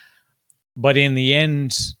example. But in the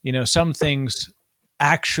end, some things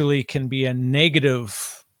actually can be a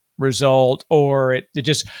negative result, or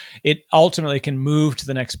it ultimately can move to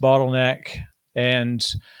the next bottleneck. And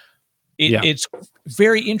it's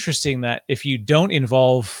very interesting that if you don't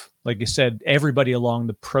involve, like you said, everybody along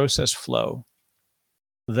the process flow,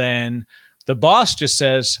 then the boss just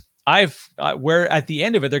says, where at the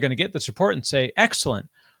end of it, they're going to get the support and say, excellent,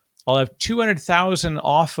 I'll have 200,000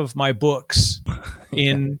 off of my books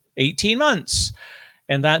in 18 months.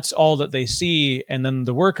 And that's all that they see. And then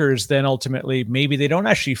the workers then ultimately, maybe they don't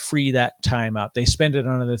actually free that time up. They spend it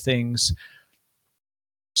on other things.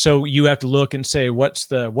 So you have to look and say, what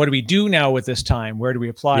do we do now with this time? Where do we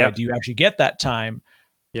apply it? Do you actually get that time?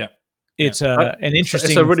 Yeah. It's an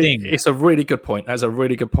interesting thing. It's a really good point. That's a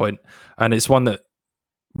really good point. And it's one that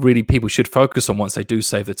really people should focus on once they do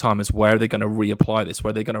save the time, is where are they going to reapply this? Where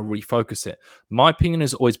are they going to refocus it? My opinion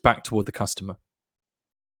is always back toward the customer.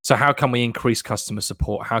 So how can we increase customer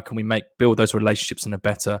support? How can we build those relationships in a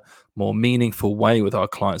better, more meaningful way with our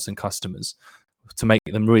clients and customers to make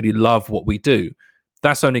them really love what we do?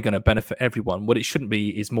 That's only going to benefit everyone. What it shouldn't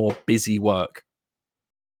be is more busy work,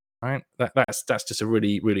 right? That's just a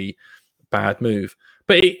really, really bad move.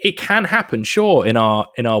 But it can happen, sure, in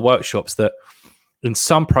our workshops, that in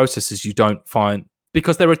some processes you don't find,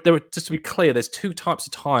 because there are just to be clear, there's 2 types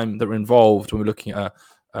of time that are involved when we're looking at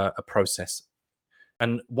a process.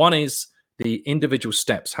 And one is the individual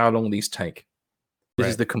steps, how long these take. This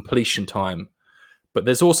is the completion time. But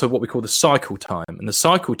there's also what we call the cycle time. And the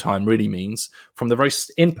cycle time really means from the very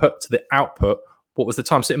input to the output, what was the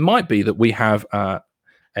time? So it might be that we have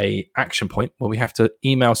a action point where we have to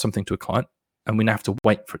email something to a client and we have to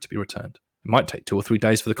wait for it to be returned. It might take 2 or 3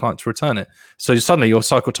 days for the client to return it. So suddenly your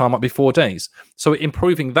cycle time might be 4 days. So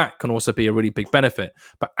improving that can also be a really big benefit.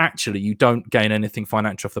 But actually, you don't gain anything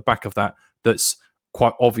financial off the back of that that's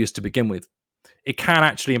quite obvious to begin with. it can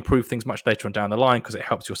actually improve things much later on down the line because it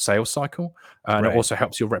helps your sales cycle, and Right. it also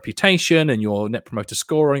helps your reputation and your net promoter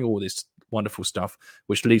scoring, all this wonderful stuff,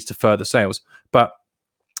 which leads to further sales. But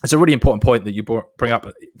it's a really important point that you bring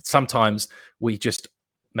up. Sometimes we just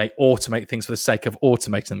automate things for the sake of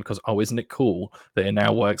automating them because, oh, isn't it cool that it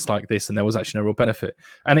now works like this? And there was actually no real benefit.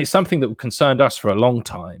 And it's something that concerned us for a long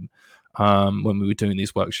time when we were doing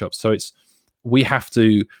these workshops. So we have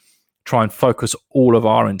to try and focus all of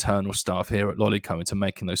our internal staff here at Lolico into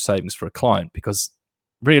making those savings for a client, because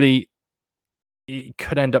really it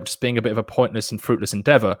could end up just being a bit of a pointless and fruitless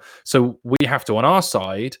endeavor. So we have to, on our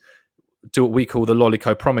side, do what we call the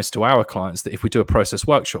Lolico promise to our clients, that if we do a process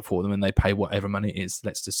workshop for them and they pay whatever money it is,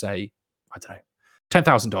 let's just say, I don't know,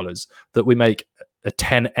 $10,000, that we make a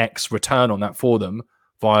 10x return on that for them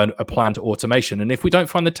via a planned automation. And if we don't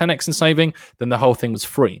find the 10x in saving, then the whole thing was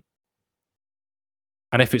free.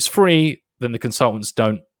 And if it's free, then the consultants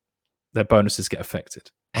their bonuses get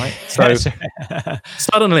affected. Right. So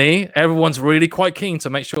suddenly everyone's really quite keen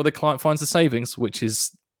to make sure the client finds the savings, which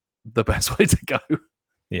is the best way to go.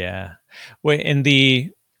 Yeah. Well,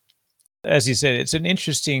 as you said, it's an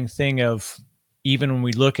interesting thing of, even when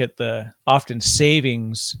we look at often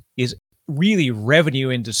savings is really revenue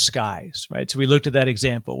in disguise, right? So we looked at that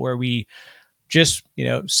example where we just,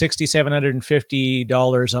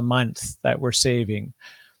 $6,750 a month that we're saving.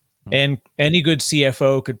 And any good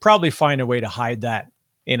CFO could probably find a way to hide that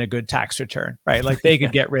in a good tax return, right? Like they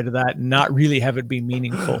could get rid of that and not really have it be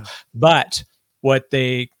meaningful. But what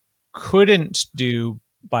they couldn't do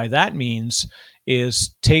by that means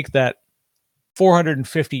is take that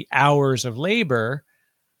 450 hours of labor,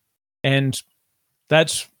 and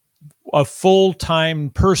that's a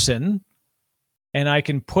full-time person, and I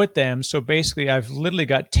can put them, so basically I've literally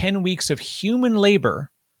got 10 weeks of human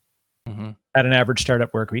labor at an average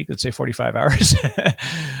startup work week, let's say 45 hours.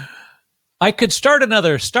 I could start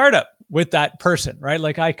another startup with that person, right?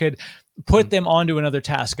 Like I could put them onto another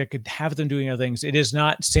task. I could have them doing other things. It is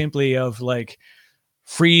not simply of like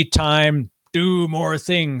free time, do more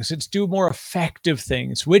things. It's do more effective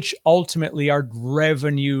things, which ultimately are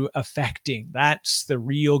revenue affecting. That's the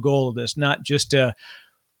real goal of this, not just to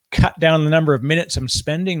cut down the number of minutes I'm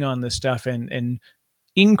spending on this stuff and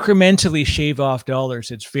incrementally shave off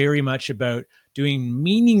dollars. It's very much about doing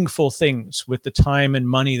meaningful things with the time and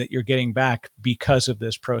money that you're getting back because of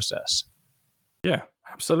this process. Yeah,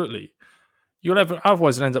 absolutely.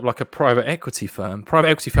 Otherwise it ends up like a private equity firm. Private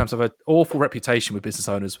equity firms have an awful reputation with business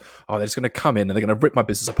owners. Oh, they're just going to come in and they're going to rip my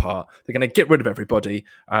business apart. They're going to get rid of everybody,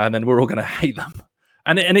 and then we're all going to hate them.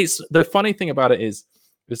 And it's the funny thing about it is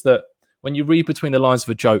that when you read between the lines of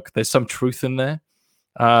a joke, there's some truth in there.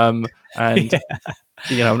 And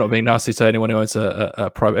I'm not being nasty to anyone who owns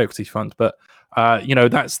a private equity fund, but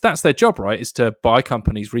that's their job, right? Is to buy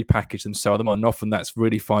companies, repackage them, sell them on. And often that's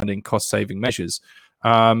really finding cost-saving measures.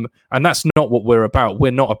 And that's not what we're about.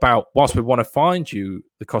 We're not about, whilst we want to find you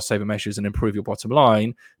the cost-saving measures and improve your bottom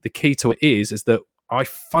line, the key to it is that I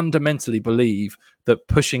fundamentally believe that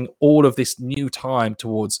pushing all of this new time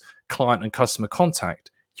towards client and customer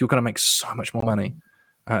contact, you're going to make so much more money.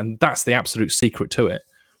 And that's the absolute secret to it.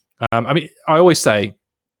 I always say,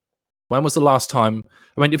 when was the last time?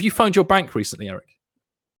 Have you phoned your bank recently, Eric?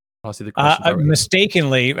 I'll see the question.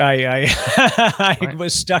 Mistakenly, I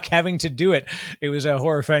was stuck having to do it. It was a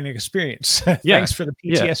horrifying experience. Thanks for the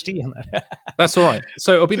PTSD on that. That's all right.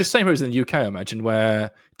 So it'll be the same as in the UK, I imagine,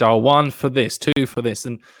 where dial 1 for this, 2 for this,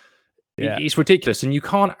 and it's ridiculous. And you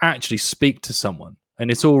can't actually speak to someone,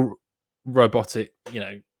 and it's all robotic.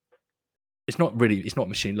 It's not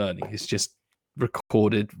machine learning. It's just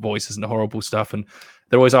recorded voices and horrible stuff, and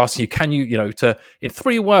they're always asking you, can you to in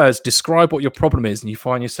 3 words describe what your problem is, and you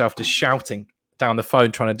find yourself just shouting down the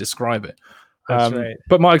phone trying to describe it. That's right.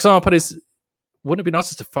 But my example is, wouldn't it be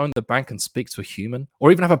nicer to phone the bank and speak to a human,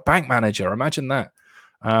 or even have a bank manager? Imagine that.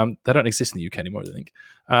 They don't exist in the UK anymore, I think.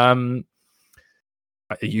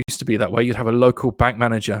 It used to be that way. You'd have a local bank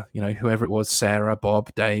manager, whoever it was, Sarah,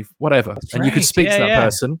 Bob, Dave, whatever. That's and right. You could speak to that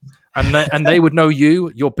person, and they would know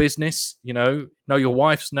you, your business, know your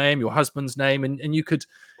wife's name, your husband's name, and you could,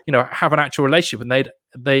 have an actual relationship. And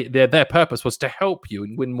their purpose was to help you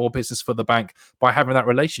and win more business for the bank by having that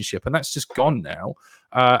relationship. And that's just gone now.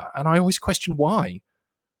 And I always question why.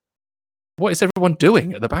 What is everyone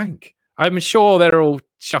doing at the bank? I'm sure they're all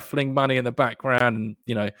shuffling money in the background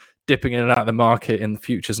and, dipping in and out of the market in the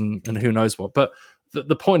futures and who knows what. But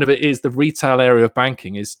the point of it is the retail area of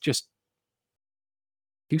banking is just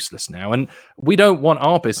useless now. And we don't want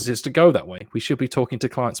our businesses to go that way. We should be talking to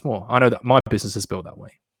clients more. I know that my business is built that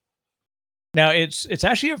way. Now, it's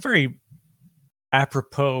actually a very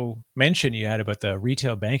apropos mention you had about the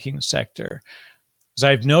retail banking sector. is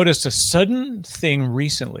I've noticed a sudden thing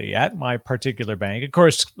recently at my particular bank. Of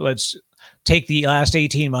course, let's take the last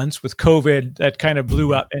 18 months with COVID that kind of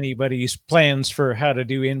blew up anybody's plans for how to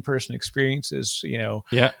do in-person experiences,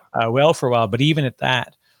 well for a while. But even at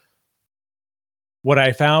that, what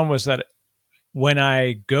I found was that when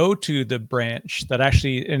I go to the branch that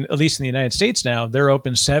actually, at least in the United States now, they're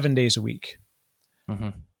open 7 days a week. Mm-hmm.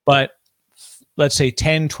 But let's say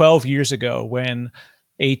 10, 12 years ago, when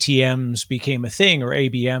ATMs became a thing, or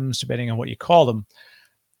ABMs, depending on what you call them,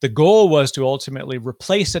 the goal was to ultimately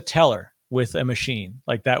replace a teller with a machine.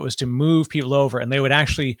 Like, that was to move people over, and they would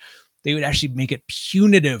actually make it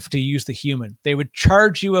punitive to use the human. They would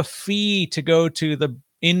charge you a fee to go to the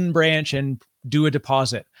in branch and do a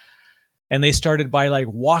deposit. And they started by like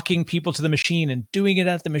walking people to the machine and doing it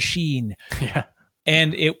at the machine. Yeah.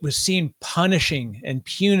 And it was seen punishing and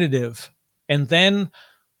punitive. And then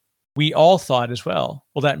we all thought as well,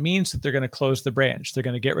 that means that they're going to close the branch. They're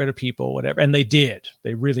going to get rid of people, whatever. And they did.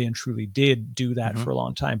 They really and truly did do that for a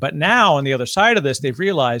long time. But now on the other side of this, they've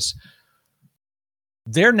realized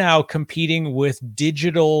they're now competing with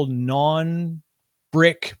digital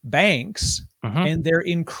non-brick banks, and they're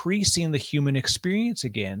increasing the human experience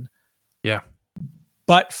again. Yeah.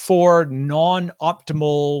 But for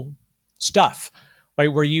non-optimal stuff,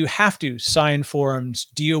 right, where you have to sign forms,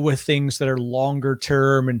 deal with things that are longer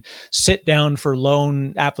term, and sit down for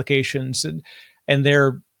loan applications. And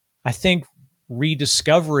they're, I think,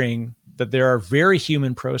 rediscovering that there are very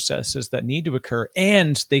human processes that need to occur,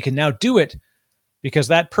 and they can now do it because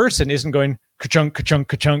that person isn't going ka-chunk, ka-chunk,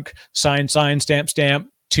 ka-chunk, sign,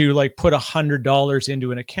 stamp, to like put $100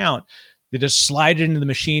 into an account. They just slide it into the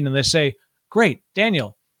machine and they say, great,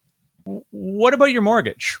 Daniel, what about your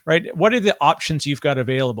mortgage, right? What are the options you've got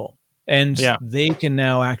available? And they can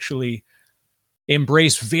now actually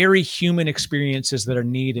embrace very human experiences that are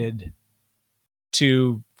needed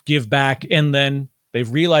to give back. And then they've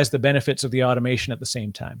realized the benefits of the automation at the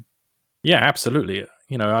same time. Yeah, absolutely.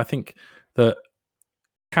 I think that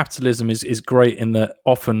capitalism is great in that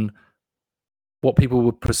often what people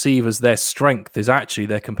would perceive as their strength is actually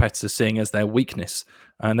their competitors seeing as their weakness,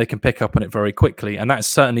 and they can pick up on it very quickly. And that's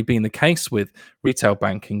certainly been the case with retail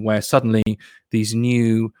banking, where suddenly these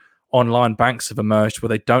new online banks have emerged where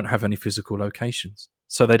they don't have any physical locations.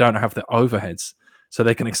 So they don't have the overheads. So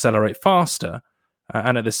they can accelerate faster.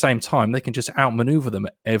 And at the same time, they can just outmaneuver them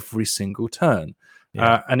at every single turn.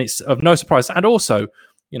 Yeah. And it's of no surprise. And also,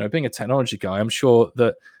 being a technology guy, I'm sure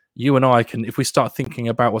that you and I can, if we start thinking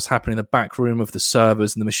about what's happening in the back room of the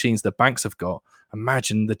servers and the machines the banks have got,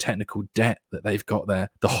 imagine the technical debt that they've got there,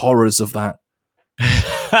 the horrors of that.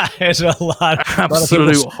 There's a lot of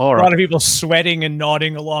absolute horror. A lot of people sweating and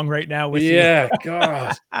nodding along right now with you. Yeah,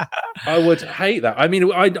 God, I would hate that. I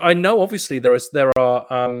mean, I know obviously there are.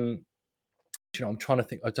 I'm trying to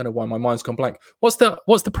think. I don't know why my mind's gone blank. What's the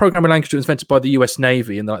programming language that was invented by the U.S.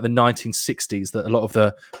 Navy in the 1960s that a lot of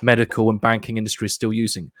the medical and banking industry is still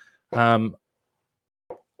using? 1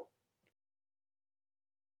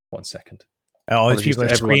 second. All these people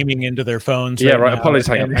are screaming into their phones. Yeah, right. Apologies.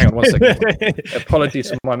 Hang on 1 second. Apologies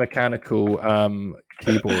for my mechanical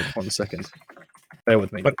keyboard. 1 second. Bear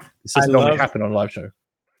with me. But this doesn't normally happen on a live show.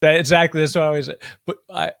 Exactly. That's what I always. But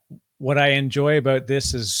what I enjoy about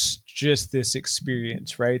this is just this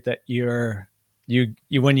experience, right? That you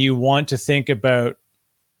when you want to think about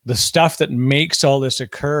the stuff that makes all this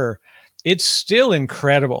occur, it's still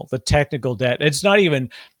incredible. The technical debt. It's not even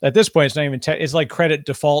at this point. It's not even. It's like credit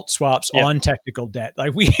default swaps on technical debt.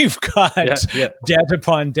 Like we've got debt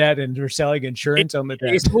upon debt, and we're selling insurance on the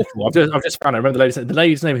debt. It's awful. I've just found it. I remember the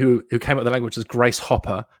lady's name who came up with the language is Grace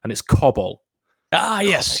Hopper, and it's COBOL. Ah,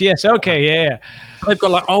 yes. Okay, yeah. They've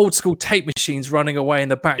got like old school tape machines running away in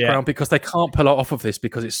the background because they can't pull it off of this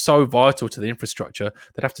because it's so vital to the infrastructure.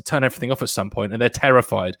 They'd have to turn everything off at some point, and they're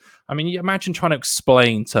terrified. I mean, you imagine trying to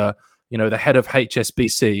explain to the head of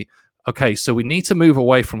HSBC, okay, so we need to move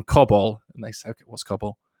away from COBOL, and they say, okay, what's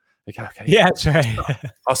COBOL? Okay. Yeah, that's right.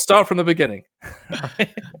 I'll start from the beginning.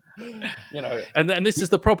 And this is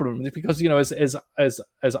the problem because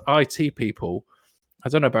as IT people. I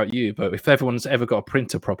don't know about you, but if everyone's ever got a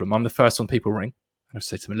printer problem, I'm the first one people ring. And I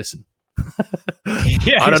say to me, listen,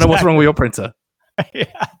 I don't know what's wrong with your printer. Yeah.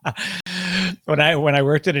 When I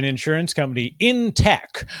worked at an insurance company in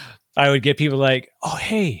tech, I would get people like, oh,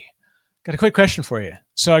 hey, got a quick question for you.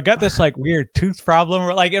 So I got this like weird tooth problem,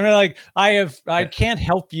 or like, and they're like, I can't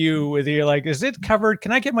help you with your like, is it covered?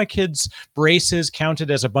 Can I get my kids' braces counted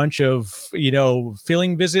as a bunch of,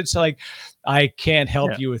 filling visits? Like, I can't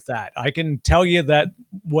help you with that. I can tell you that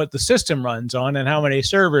what the system runs on and how many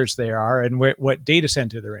servers there are and what data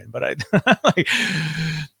center they're in. But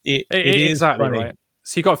it is exactly funny. Right.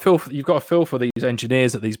 So you've got to feel for these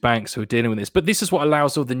engineers at these banks who are dealing with this. But this is what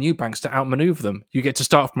allows all the new banks to outmaneuver them. You get to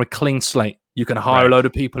start from a clean slate. You can hire a load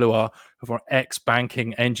of people who are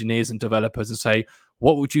ex-banking engineers and developers and say,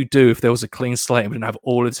 what would you do if there was a clean slate and we didn't have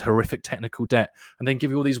all this horrific technical debt? And then give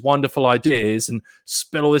you all these wonderful ideas and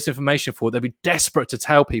spill all this information forward. They'd be desperate to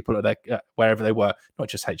tell people at wherever they were, not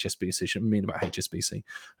just HSBC. I shouldn't mean about HSBC.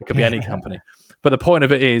 It could be any company. But the point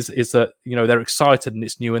of it is that they're excited and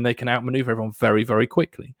it's new and they can outmaneuver everyone very, very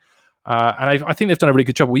quickly. And I think they've done a really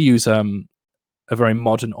good job. We use a very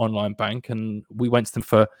modern online bank, and we went to them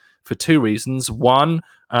for two reasons. One,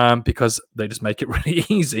 because they just make it really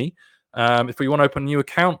easy. If we want to open a new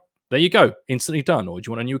account, there you go, instantly done. Or do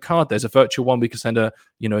you want a new card? There's a virtual one. We can send a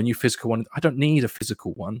new physical one. I don't need a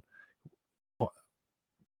physical one.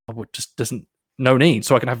 Just doesn't no need.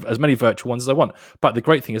 So I can have as many virtual ones as I want. But the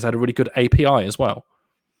great thing is I had a really good API as well.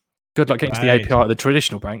 Good luck getting to the API at the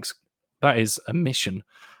traditional banks. That is a mission.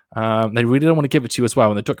 They really don't want to give it to you as well,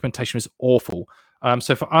 and the documentation is awful.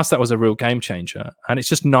 So for us, that was a real game changer, and it's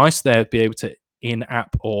just nice there to be able to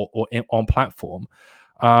in-app or on platform.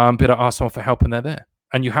 Be able to ask someone for help and they're there.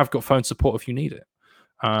 And you have got phone support if you need it.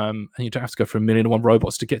 And you don't have to go for 1,000,001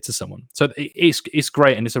 robots to get to someone. So it's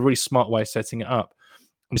great, and it's a really smart way of setting it up.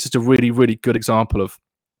 And it's just a really, really good example of,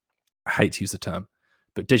 I hate to use the term,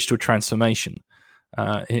 but digital transformation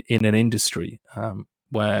in an industry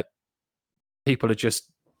where people are just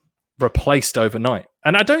replaced overnight.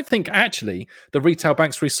 And I don't think actually the retail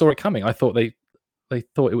banks really saw it coming. I thought they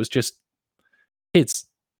thought it was just kids.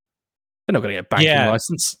 They're not going to get a banking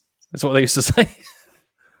license. That's what they used to say.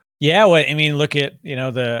 Yeah, well, I mean, look at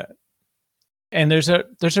and there's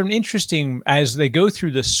an interesting, as they go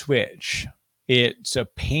through the switch, it's a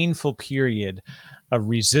painful period of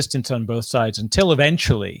resistance on both sides until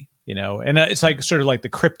eventually, and it's like sort of like the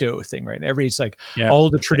crypto thing, right? Everybody's like, all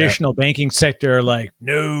the traditional banking sector are like,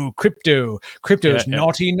 no, crypto's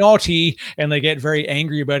naughty, and they get very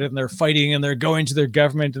angry about it, and they're fighting, and they're going to their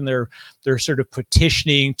government, and they're sort of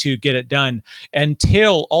petitioning to get it done,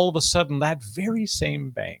 until all of a sudden that very same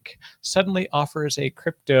bank suddenly offers a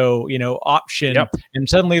crypto, option, and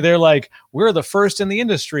suddenly they're like, we're the first in the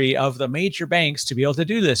industry of the major banks to be able to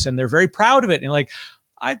do this, and they're very proud of it, and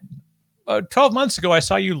 12 months ago, I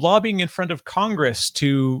saw you lobbying in front of Congress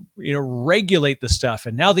to, regulate the stuff.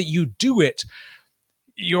 And now that you do it,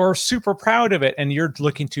 you're super proud of it. And you're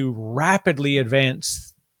looking to rapidly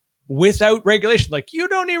advance without regulation. Like, you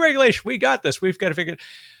don't need regulation. We got this. We've got to figure it.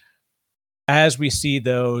 As we see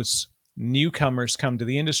those newcomers come to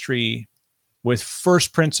the industry with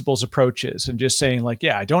first principles approaches and just saying like,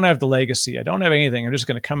 I don't have the legacy. I don't have anything. I'm just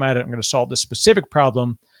going to come at it. I'm going to solve this specific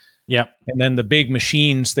problem. Yeah. And then the big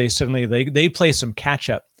machines, they play some catch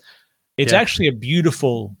up. It's actually a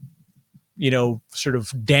beautiful, sort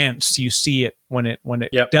of dance. You see it when it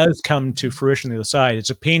does come to fruition on the other side.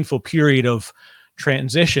 It's a painful period of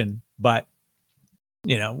transition, but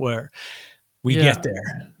where we get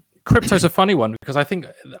there. Crypto's a funny one because I think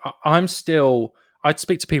I'd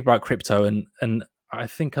speak to people about crypto and I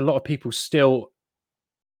think a lot of people still,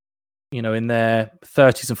 in their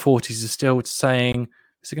 30s and 40s are still saying,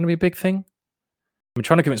 is it going to be a big thing? I'm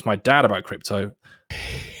trying to convince my dad about crypto.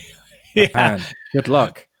 Man, good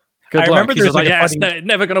luck. Good luck. Remember he's like, it's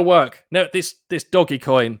never going to work. No, this doggy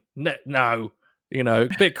coin. No,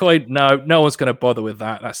 Bitcoin. No one's going to bother with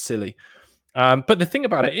that. That's silly. But the thing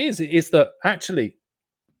about it is that actually,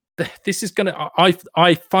 this is going to.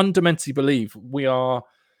 I fundamentally believe we are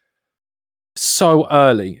so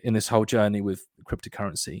early in this whole journey with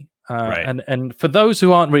cryptocurrency. Right. And for those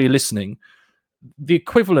who aren't really listening, the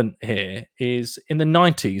equivalent here is in the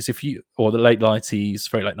 90s, or the late 90s,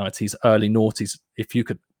 very late 90s, early noughties, if you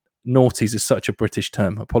could. Noughties is such a British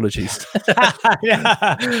term. Apologies.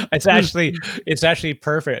 Yeah, it's actually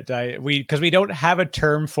perfect. Because we don't have a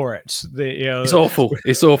term for it. It's awful.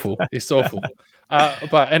 It's awful. It's awful.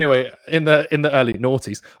 But anyway, in the early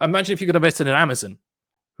noughties, imagine if you could invest in an Amazon.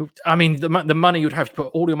 I mean, the money you'd have to put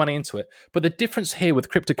all your money into it. But the difference here with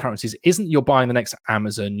cryptocurrencies isn't you're buying the next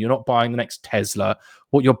Amazon, you're not buying the next Tesla.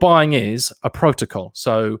 What you're buying is a protocol.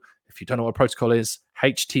 So if you don't know what a protocol is,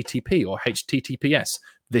 HTTP or HTTPS,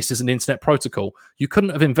 this is an internet protocol. You couldn't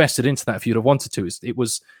have invested into that if you'd have wanted to. It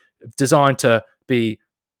was designed to be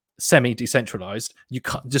semi-decentralized. You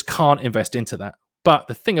just can't invest into that. But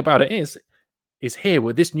the thing about it is here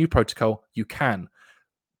with this new protocol, you can.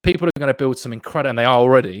 People are going to build some incredible, and they are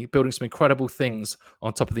already building some incredible things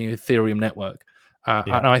on top of the Ethereum network.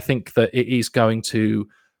 And I think that it is going to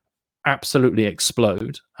absolutely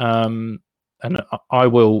explode. And I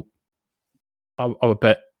will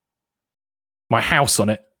bet my house on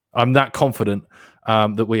it. I'm that confident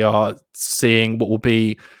that we are seeing what will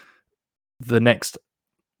be the next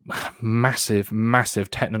massive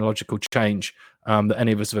technological change that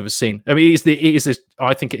any of us have ever seen. I mean,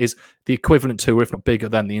 I think it is the equivalent to, or if not bigger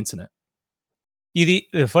than, the internet.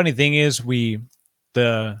 The funny thing is,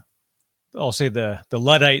 I'll say the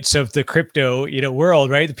Luddites of the crypto, world,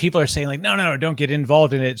 right? The people are saying like, no, don't get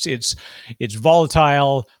involved in it. It's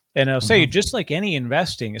volatile. And I'll say, just like any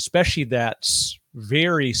investing, especially that's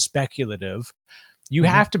very speculative, you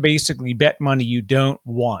have to basically bet money you don't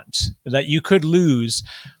want, that you could lose.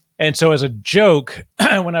 And so as a joke,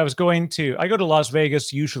 when I go to Las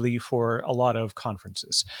Vegas usually for a lot of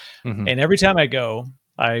conferences. And every time I go,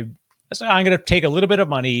 I'm going to take a little bit of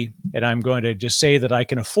money and I'm going to just say that I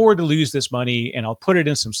can afford to lose this money, and I'll put it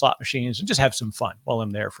in some slot machines and just have some fun while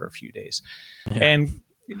I'm there for a few days. Yeah. And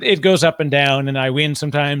it goes up and down, and I win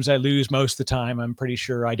sometimes, I lose most of the time. I'm pretty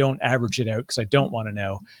sure I don't average it out because I don't want to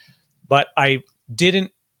know. But I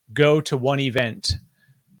didn't go to one event,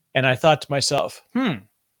 and I thought to myself, I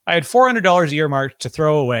had $400 earmarked to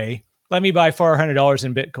throw away. Let me buy $400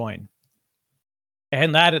 in Bitcoin.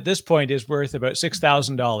 And that at this point is worth about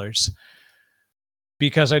 $6,000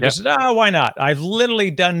 because I just said, why not? I've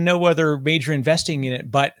literally done no other major investing in it,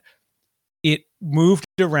 but it moved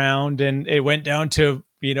around and it went down to,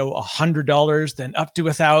 $100, then up to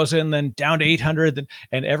 $1,000, then down to $800.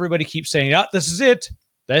 And everybody keeps saying, this is it.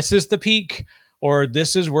 This is the peak, or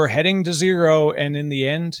we're heading to zero. And in the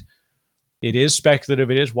end, it is speculative.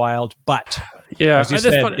 It is wild, but as you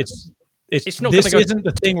said, this isn't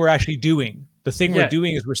the thing we're actually doing. The thing we're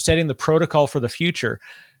doing is we're setting the protocol for the future.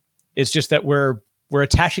 It's just that we're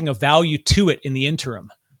attaching a value to it in the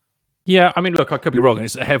interim. Yeah, I mean, look, I could be wrong, and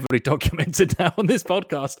it's heavily documented now on this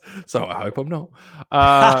podcast, so I hope I'm not.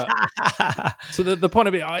 So the point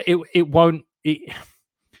of it won't.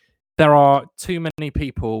 There are too many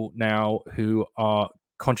people now who are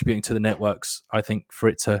contributing to the networks, I think, for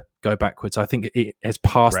it to go backwards. I think it has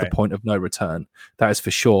passed the point of no return. That is for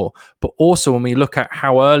sure. But also, when we look at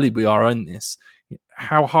how early we are in this,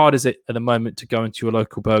 how hard is it at the moment to go into your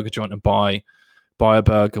local burger joint and buy a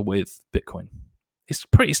burger with Bitcoin? It's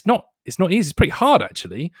not easy. It's pretty hard,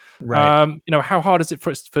 actually. Right. How hard is it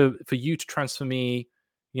for you to transfer me,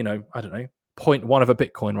 I don't know, 0.1 of a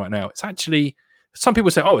Bitcoin right now? It's actually, some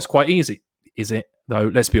people say, it's quite easy. Is it,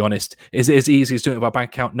 though? Let's be honest. Is it as easy as doing it with our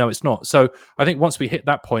bank account? No, it's not. So I think once we hit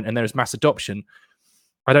that point and there's mass adoption,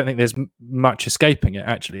 I don't think there's much escaping it,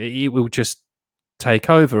 actually. It will just take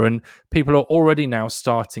over. And people are already now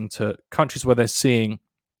starting to, countries where they're seeing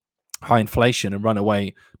high inflation and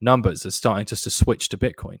runaway numbers, are starting just to switch to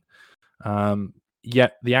Bitcoin.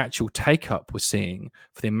 Yet the actual take-up we're seeing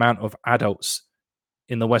for the amount of adults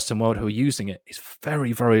in the Western world who are using it is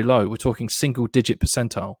very, very low. We're talking single-digit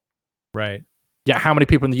percentile. Right. Yeah. How many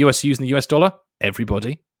people in the US are using the US dollar?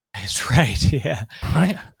 Everybody. That's right. Yeah.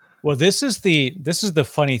 Right. Well, this is the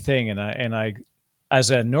funny thing, and I as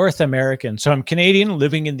a North American, so I'm Canadian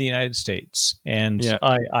living in the United States, and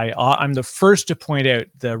I'm the first to point out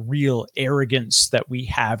the real arrogance that we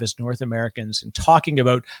have as North Americans in talking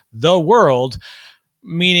about the world,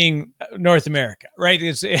 meaning North America, right?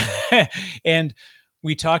 And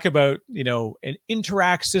we talk about, and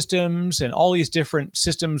Interac systems and all these different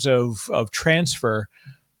systems of transfer.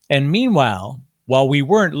 And meanwhile, while we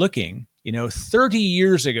weren't looking, 30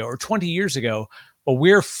 years ago or 20 years ago, well,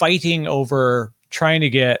 we're fighting over trying to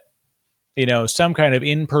get, some kind of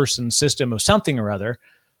in-person system of something or other.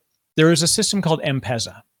 There was a system called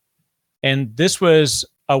M-Pesa. And this was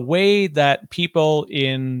a way that people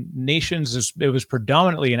in nations, it was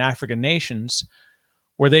predominantly in African nations,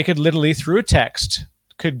 where they could literally, through a text,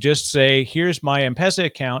 could just say, here's my M-Pesa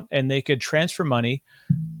account, and they could transfer money,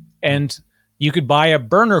 and you could buy a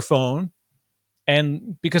burner phone,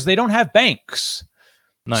 and because they don't have banks.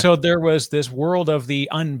 No. So there was this world of the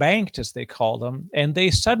unbanked, as they call them, and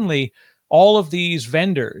they suddenly, all of these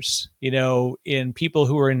vendors, in people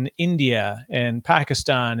who are in India and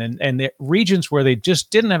Pakistan and the regions where they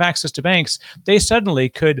just didn't have access to banks, they suddenly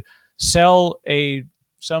could sell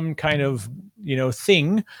some kind of,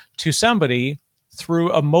 thing to somebody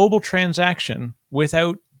through a mobile transaction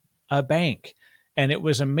without a bank. And it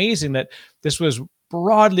was amazing that this was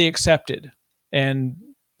broadly accepted, and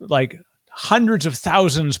like hundreds of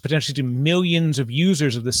thousands, potentially to millions of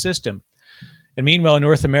users of the system. And meanwhile, in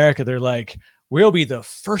North America, they're like, we'll be the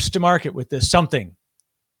first to market with this something.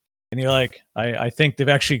 And you're like, I think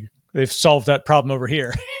they've solved that problem over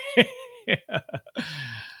here.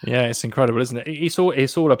 Yeah, it's incredible, isn't it?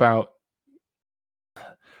 It's all about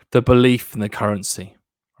the belief in the currency,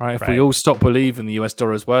 right? If we all stop believing the US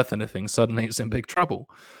dollar is worth anything, suddenly it's in big trouble.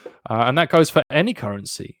 And that goes for any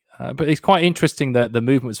currency. But it's quite interesting that the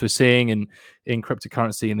movements we're seeing in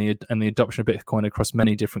cryptocurrency and the adoption of Bitcoin across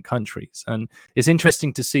many different countries. And it's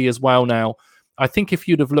interesting to see as well now. I think if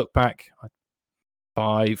you'd have looked back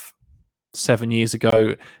 5-7 years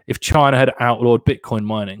ago, if China had outlawed Bitcoin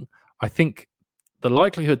mining, I think the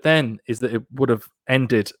likelihood then is that it would have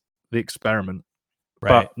ended the experiment.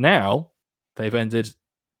 Right. But now they've ended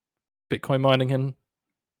Bitcoin mining and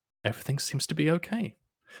everything seems to be okay,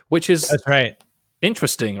 which is That's right.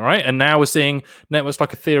 interesting, right? And now we're seeing networks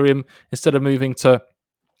like Ethereum, instead of moving they're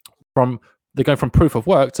going from proof of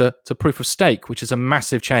work to proof of stake, which is a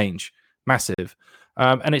massive change, massive.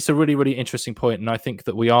 And it's a really, really interesting point. And I think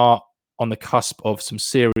that we are on the cusp of some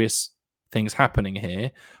serious things happening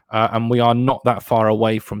here. And we are not that far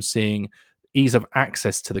away from seeing ease of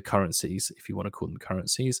access to the currencies, if you want to call them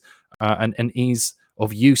currencies, and ease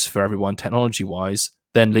of use for everyone technology-wise,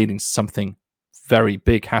 then leading to something very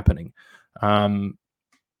big happening.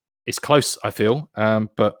 It's close, I feel,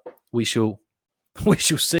 but we shall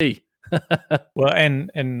see. Well,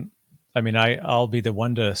 and I mean, I'll be the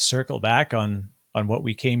one to circle back on what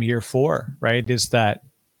we came here for, right? Is that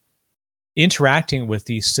interacting with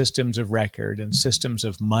these systems of record and systems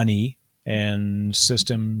of money and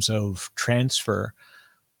systems of transfer,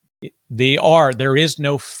 there is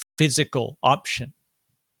no physical option.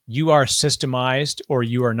 You are systemized or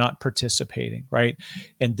you are not participating, right?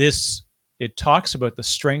 And it talks about the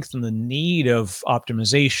strength and the need of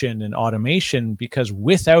optimization and automation, because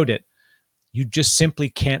without it, you just simply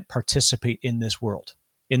can't participate in this world,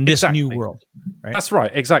 in this new world, right? That's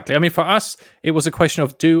right, exactly. I mean, for us, it was a question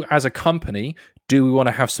of as a company, do we want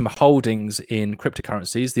to have some holdings in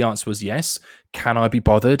cryptocurrencies? The answer was yes. Can I be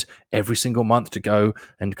bothered every single month to go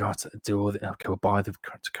to do all the, okay, we'll buy the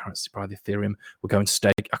cryptocurrency, buy the Ethereum, we'll go and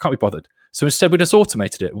stake. I can't be bothered. So instead, we just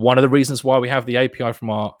automated it. One of the reasons why we have the API from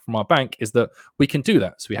our bank is that we can do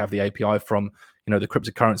that. So we have the API from the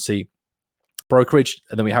cryptocurrency brokerage,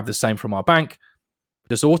 and then we have the same from our bank.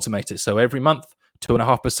 Just automate it. So every month,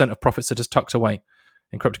 2.5% of profits are just tucked away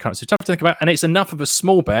in cryptocurrency. Tough to think about, and it's enough of a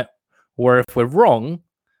small bet where if we're wrong,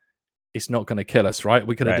 it's not going to kill us, right?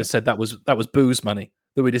 We could have just said that was booze money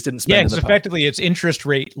that we just didn't spend. Yeah, because effectively it's interest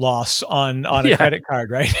rate loss on a credit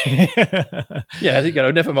card, right? Yeah,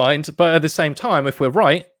 never mind. But at the same time, if we're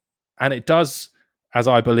right, and it does, as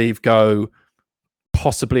I believe, go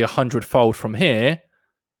possibly 100-fold from here,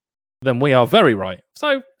 then we are very right.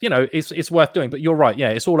 So, it's worth doing. But you're right. Yeah,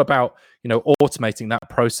 it's all about, automating that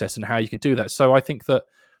process and how you can do that. So I think that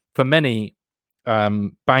for many,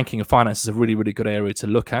 banking and finance is a really, really good area to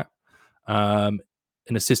look at.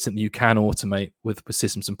 An assistant that you can automate with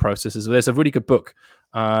systems and processes. There's a really good book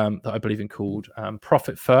that I believe in called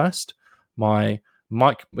Profit First, by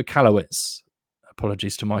Mike Michalowicz.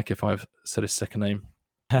 Apologies to Mike if I've said his second name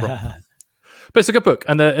wrong. But it's a good book,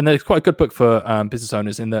 and there's quite a good book for business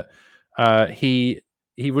owners in that he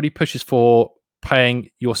really pushes for paying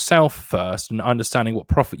yourself first and understanding what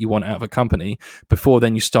profit you want out of a company before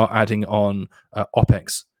then you start adding on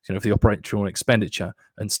OPEX, the operational expenditure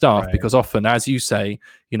and staff, right? Because often, as you say,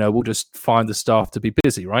 we'll just find the staff to be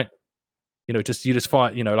busy, right? You just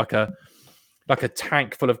find, like a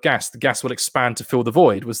tank full of gas, the gas will expand to fill the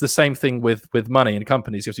void. Was the same thing with money in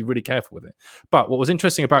companies. You have to be really careful with it. But what was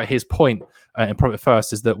interesting about his point in Profit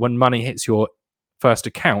First is that when money hits your first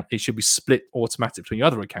account, it should be split automatically between your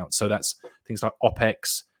other accounts. So that's things like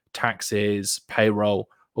OPEX, taxes, payroll,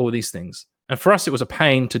 all these things. And for us, it was a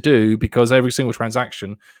pain to do because every single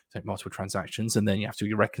transaction, take multiple transactions, and then you have to do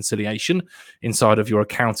your reconciliation inside of your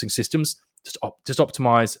accounting systems. Just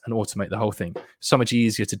optimize and automate the whole thing. So much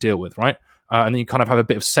easier to deal with, right? And then you kind of have a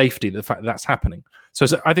bit of safety to the fact that that's happening. So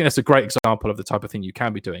I think that's a great example of the type of thing you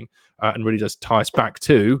can be doing, and really does tie us back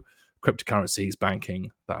to cryptocurrencies,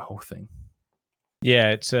 banking, that whole thing.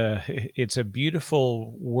 Yeah, it's a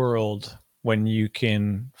beautiful world when you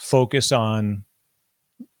can focus on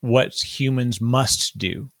what humans must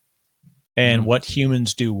do and what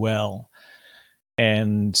humans do well.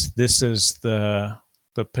 And this is the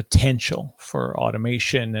potential for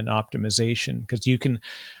automation and optimization, because you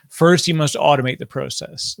must automate the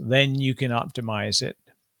process, then you can optimize it.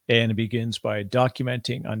 And it begins by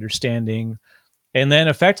documenting, understanding, and then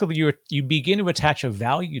effectively you begin to attach a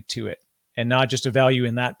value to it, and not just a value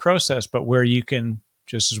in that process, but where you can,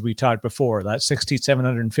 just as we talked before, that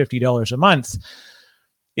 $6,750 a month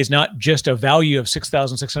is not just a value of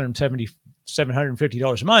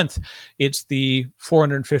 $6,750 a month. It's the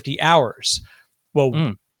 450 hours.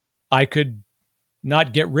 Well, I could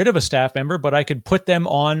not get rid of a staff member, but I could put them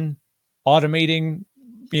on automating,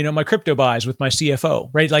 my crypto buys with my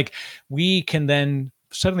CFO, right? Like we can then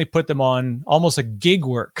suddenly put them on almost a gig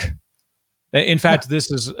work In fact,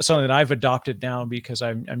 this is something that I've adopted now because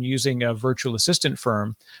I'm using a virtual assistant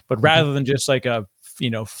firm, but rather than just like a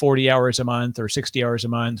 40 hours a month or 60 hours a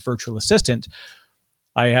month virtual assistant,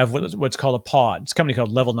 I have what's called a pod. It's a company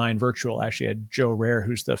called Level 9 Virtual. Actually, I had Joe Rare,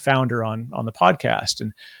 who's the founder on the podcast,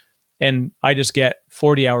 and I just get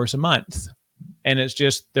 40 hours a month, and it's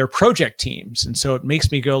just their project teams, and so it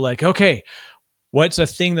makes me go like, okay, what's a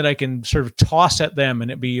thing that I can sort of toss at them,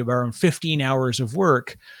 and it'd be around 15 hours of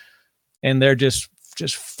work, and they're just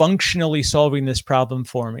functionally solving this problem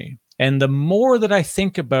for me. And the more that I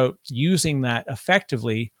think about using that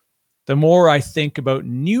effectively, the more I think about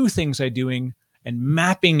new things I'm doing and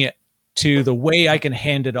mapping it to the way I can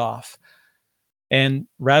hand it off. And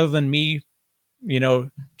rather than me,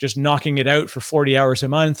 just knocking it out for 40 hours a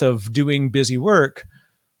month of doing busy work,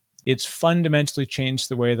 it's fundamentally changed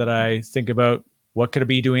the way that I think about what could I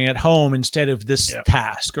be doing at home instead of this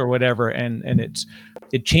task or whatever. And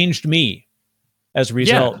it changed me as a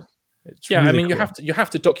result. Yeah. Really I mean, cool. you have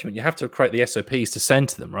to document, you have to create the SOPs to send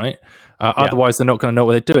to them, right? Otherwise they're not going to know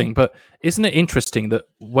what they're doing. But isn't it interesting that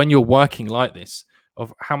when you're working like this,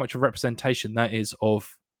 of how much of representation that is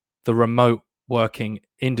of the remote working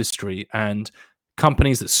industry and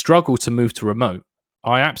companies that struggle to move to remote?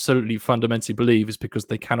 I absolutely fundamentally believe is because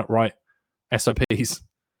they cannot write SOPs.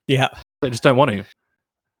 Yeah. They just don't want to.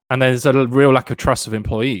 And there's a real lack of trust of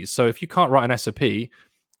employees. So if you can't write an SOP,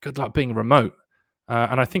 good luck being remote.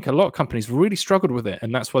 And I think a lot of companies really struggled with it.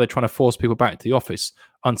 And that's why they're trying to force people back to the office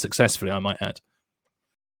unsuccessfully, I might add.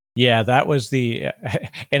 Yeah, that was and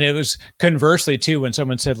it was conversely too, when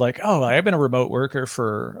someone said like, oh, I've been a remote worker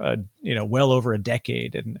for, well over a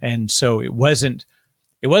decade. And so it wasn't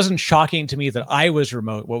shocking to me that I was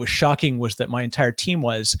remote. What was shocking was that my entire team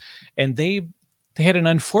was, and they had an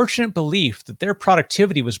unfortunate belief that their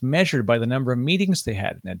productivity was measured by the number of meetings they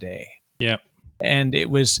had in a day. Yeah. And it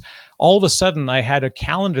was all of a sudden I had a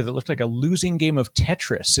calendar that looked like a losing game of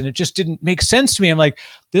Tetris, and it just didn't make sense to me. I'm like,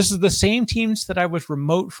 this is the same teams that I was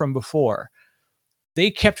remote from before. They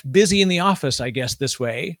kept busy in the office, I guess, this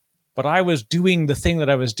way, but I was doing the thing that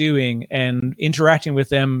I was doing and interacting with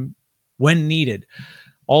them when needed.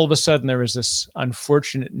 All of a sudden there was this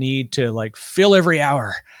unfortunate need to like fill every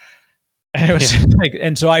hour. And it was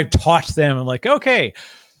and so I taught them, I'm like, okay,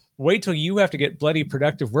 wait till you have to get bloody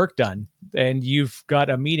productive work done, and you've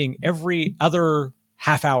got a meeting every other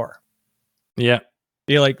half hour. Yeah.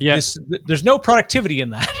 You're like, there's no productivity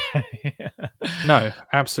in that. No,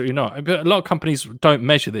 absolutely not. But a lot of companies don't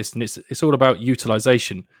measure this, and it's all about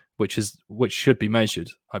utilization, which should be measured.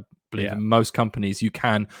 I believe in most companies you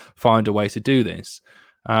can find a way to do this.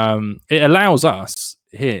 It allows us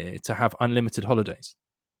here to have unlimited holidays.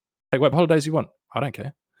 Take whatever holidays you want. I don't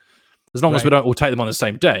care. As long as we don't all take them on the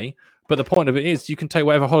same day. But the point of it is you can take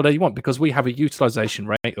whatever holiday you want, because we have a utilization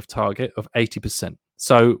rate of target of 80%.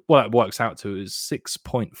 So what that works out to is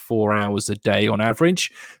 6.4 hours a day on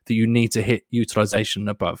average that you need to hit utilization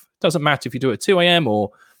above. Doesn't matter if you do it at 2 a.m.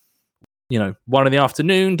 or 1 in the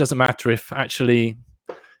afternoon. Doesn't matter if actually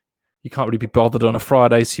you can't really be bothered on a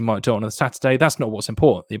Friday, so you might do it on a Saturday. That's not what's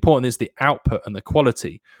important. The important is the output and the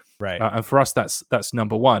quality. Right. And for us, that's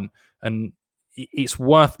number one. And it's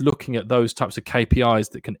worth looking at those types of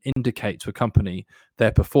KPIs that can indicate to a company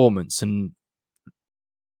their performance and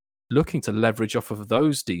looking to leverage off of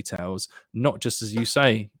those details, not just as you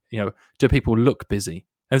say, do people look busy?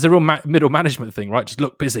 And it's a real middle management thing, right? Just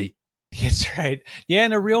look busy. That's right. Yeah,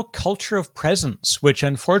 and a real culture of presence, which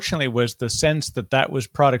unfortunately was the sense that was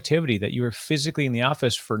productivity, that you were physically in the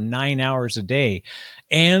office for 9 hours a day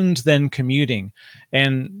and then commuting.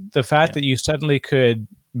 And the fact that you suddenly could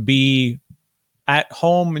be at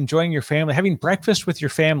home enjoying your family, having breakfast with your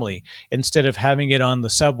family instead of having it on the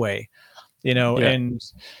subway, and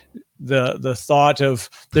the thought of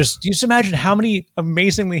do you just imagine how many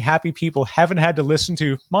amazingly happy people haven't had to listen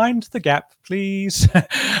to "Mind the Gap, please"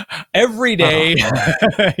 every day?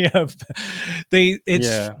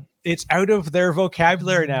 It's out of their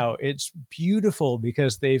vocabulary now. It's beautiful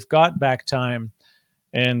because they've got back time.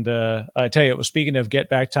 And I tell you, speaking of get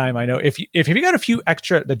back time, I know if you got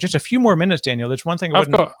just a few more minutes, Daniel, there's one thing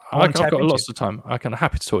I've got lots of time. I'm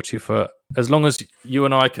happy to talk to you for as long as you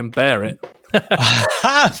and I can bear it.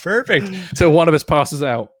 Perfect. Till one of us passes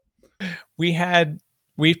out.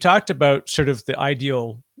 We've talked about sort of the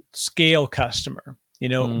ideal scale customer,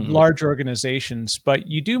 large organizations, but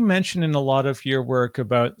you do mention in a lot of your work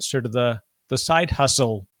about sort of the side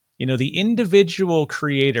hustle, the individual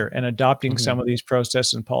creator, and adopting some of these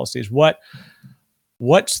processes and policies.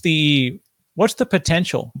 What's the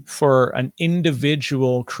potential for an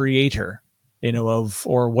individual creator,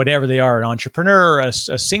 or whatever they are, an entrepreneur, a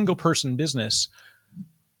single person business,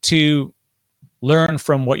 to learn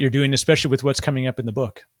from what you're doing, especially with what's coming up in the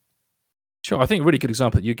book. Sure. I think a really good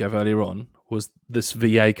example that you gave earlier on was this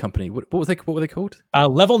VA company. What were they called?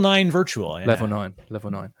 Level 9 Virtual. Yeah. Level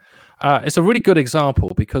 9. It's a really good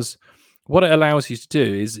example because what it allows you to do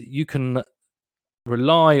is you can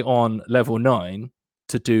rely on Level 9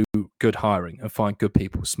 to do good hiring and find good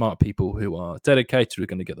people, smart people who are dedicated, who are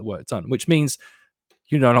going to get the work done, which means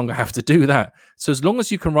you no longer have to do that. So as long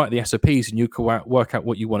as you can write the SOPs and you can work out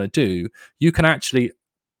what you want to do, you can actually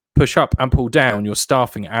push up and pull down your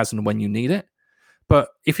staffing as and when you need it. But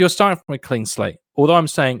if you're starting from a clean slate, although I'm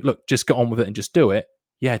saying, look, just get on with it and just do it.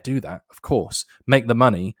 Yeah, do that, of course. Make the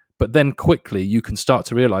money. But then quickly you can start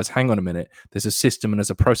to realize, hang on a minute, there's a system and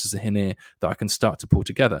there's a process in here that I can start to pull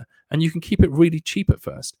together. And you can keep it really cheap at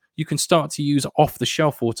first. You can start to use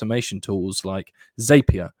off-the-shelf automation tools like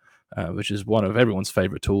Zapier, which is one of everyone's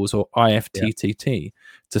favorite tools, or IFTTT,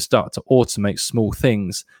 to start to automate small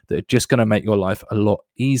things that are just going to make your life a lot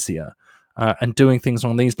easier. And doing things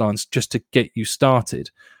on these lines just to get you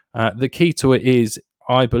started. The key to it is,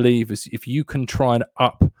 I believe, is if you can try and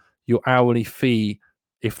up your hourly fee,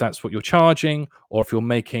 if that's what you're charging, or if you're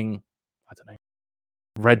making, I don't know,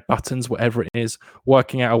 red buttons, whatever it is,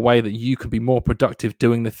 working out a way that you can be more productive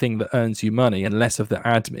doing the thing that earns you money and less of the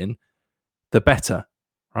admin, the better,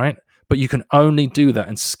 right? But you can only do that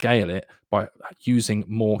and scale it by using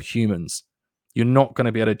more humans. You're not going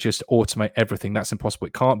to be able to just automate everything. That's impossible.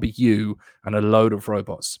 It can't be you and a load of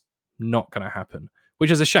robots. Not going to happen,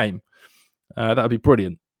 which is a shame. That would be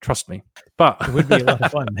brilliant. Trust me. But it would be a lot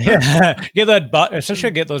of fun. Yeah. Especially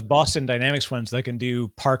get those Boston Dynamics ones that can do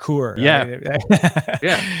parkour. Yeah.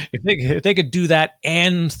 Yeah. If they could do that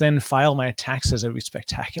and then file my taxes, it would be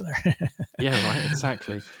spectacular. Yeah, right.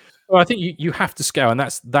 Exactly. Well, I think you have to scale, and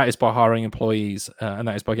that is by hiring employees, and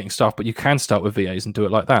that is by getting staff. But you can start with VAs and do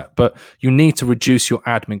it like that. But you need to reduce your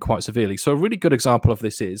admin quite severely. So a really good example of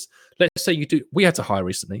this is, let's say we had to hire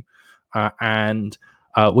recently, and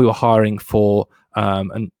we were hiring for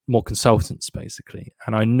and more consultants basically.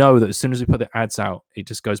 And I know that as soon as we put the ads out, it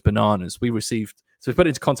just goes bananas. So to put it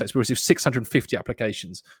into context, we received 650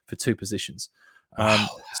 applications for 2 positions.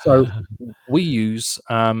 So we use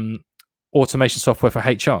automation software for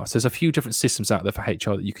HR. So there's a few different systems out there for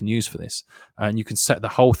HR that you can use for this, and you can set the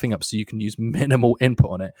whole thing up so you can use minimal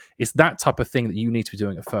input on it. It's that type of thing that you need to be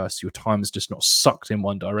doing at first. Your time is just not sucked in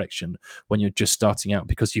one direction when you're just starting out,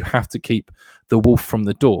 because you have to keep the wolf from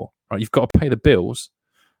the door, right? You've got to pay the bills.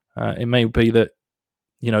 It may be that,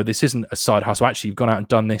 this isn't a side hustle. Actually, you've gone out and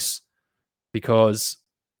done this because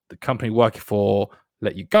the company you're working for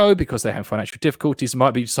let you go because they have financial difficulties. It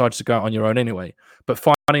might be you decided to go out on your own anyway. But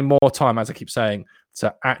finding more time, as I keep saying,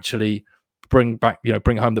 to actually bring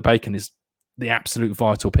home the bacon is the absolute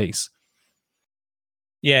vital piece.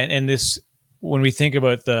 Yeah, and this, when we think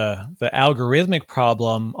about the algorithmic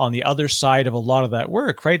problem on the other side of a lot of that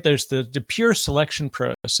work, right? There's the pure selection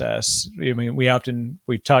process. I mean, we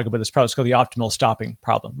talk about this problem. It's called the optimal stopping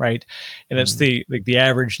problem, right? And it's the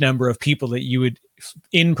average number of people that you would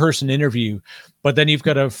in-person interview, but then you've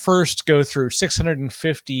got to first go through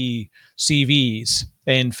 650 CVs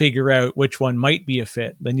and figure out which one might be a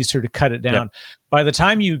fit. Then you sort of cut it down. Yep. By the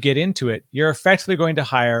time you get into it, you're effectively going to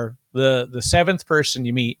hire the 7th person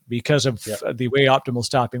you meet because of the way optimal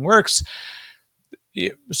stopping works.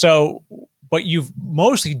 So, but you've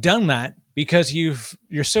mostly done that because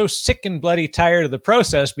you're so sick and bloody tired of the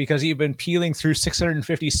process because you've been peeling through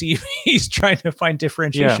 650 CVs trying to find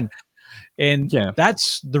differentiation. Yeah. And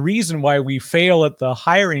that's the reason why we fail at the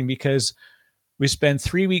hiring, because we spend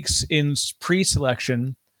 3 weeks in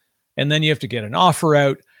pre-selection and then you have to get an offer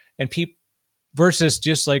out, and versus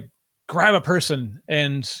just like grab a person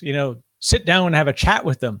and, sit down and have a chat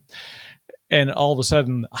with them. And all of a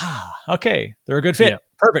sudden, okay, they're a good fit. Yeah.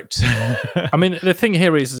 Perfect. I mean, the thing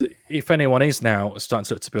here is, if anyone is now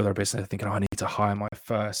starting to build their business, thinking, I need to hire my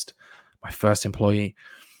first employee,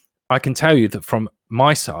 I can tell you that from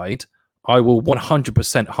my side, I will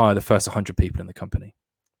 100% hire the first 100 people in the company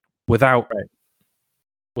without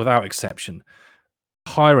exception.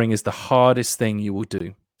 Hiring is the hardest thing you will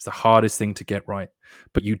do. It's the hardest thing to get right,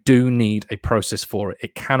 but you do need a process for it.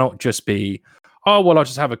 It cannot just be, I'll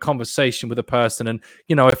just have a conversation with a person, and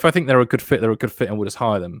if I think they're a good fit, and we'll just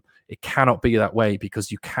hire them. It cannot be that way,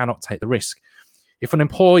 because you cannot take the risk. If an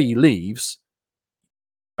employee leaves,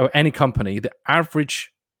 or any company, the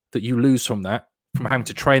average that you lose from having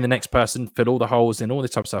to train the next person, fill all the holes in, all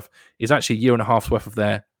this type of stuff, is actually 1.5 years worth of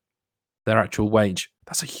their actual wage.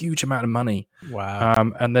 That's a huge amount of money.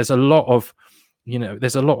 Wow. And there's a lot of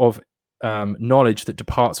knowledge that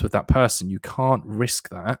departs with that person. You can't risk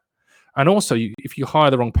that. And also, if you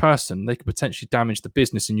hire the wrong person, they could potentially damage the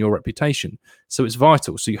business and your reputation. So it's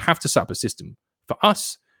vital. So you have to set up a system. For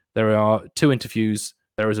us, there are 2 interviews.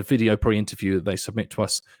 There is a video pre-interview that they submit to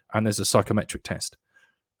us, and there's a psychometric test.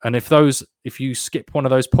 And if you skip one of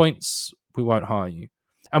those points, we won't hire you.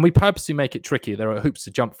 And we purposely make it tricky. There are hoops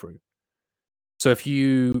to jump through. So if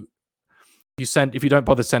you don't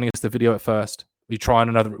bother sending us the video at first, you try on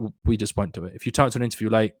another, we just won't do it. If you turn to an interview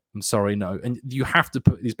late, I'm sorry, no. And you have to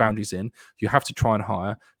put these boundaries in. You have to try and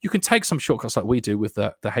hire. You can take some shortcuts like we do with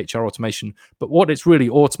the HR automation, but what it's really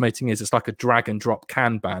automating is it's like a drag and drop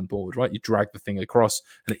Kanban board, right? You drag the thing across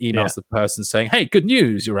and it emails the person saying, hey, good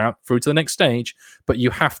news, you're out through to the next stage. But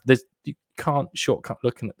you can't shortcut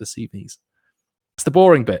looking at the CVs. It's the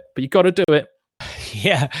boring bit, but you got to do it.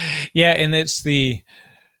 Yeah. And it's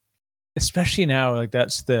especially now, like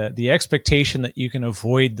that's the expectation that you can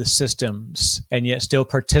avoid the systems and yet still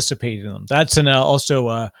participate in them. That's also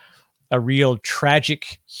a real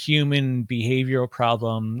tragic human behavioral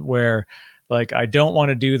problem where, like, I don't want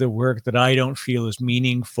to do the work that I don't feel is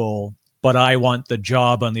meaningful, but I want the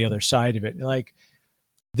job on the other side of it. Like,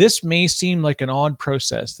 this may seem like an odd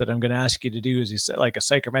process that I'm going to ask you to do, as you said, like a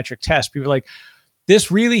psychometric test. People are like,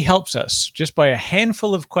 this really helps us just by a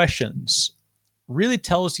handful of questions. Really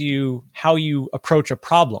tells you how you approach a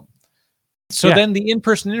problem. So then the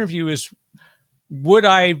in-person interview is, would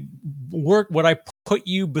I put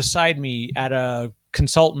you beside me at a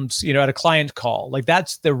consultant's, at a client call? Like,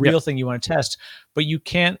 that's the real thing you want to test, but you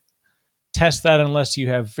can't test that unless you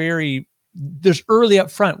have there's early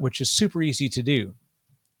up front, which is super easy to do.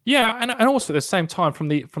 Yeah. And also at the same time, from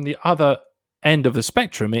the other end of the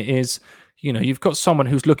spectrum, it is, you've got someone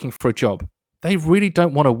who's looking for a job. They really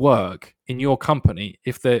don't want to work in your company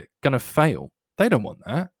if they're going to fail. They don't want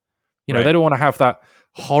that. They don't want to have that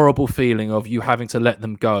horrible feeling of you having to let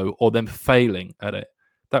them go or them failing at it.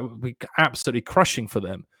 That would be absolutely crushing for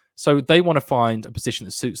them. So they want to find a position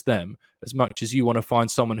that suits them as much as you want to find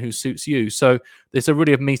someone who suits you. So there's a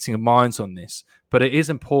really a meeting of minds on this. But it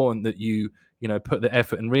is important that you put the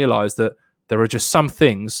effort and realize that there are just some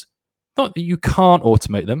things, not that you can't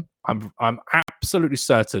automate them. I'm absolutely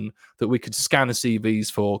certain that we could scan the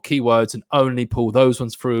CVs for keywords and only pull those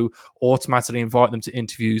ones through, automatically invite them to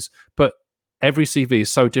interviews. But every CV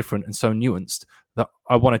is so different and so nuanced that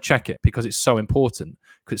I want to check it because it's so important,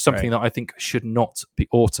 because it's something that I think should not be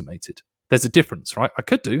automated. There's a difference, right? I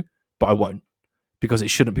could do, but I won't, because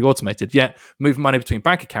it shouldn't be automated. Yet moving money between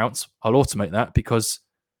bank accounts, I'll automate that because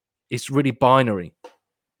it's really binary.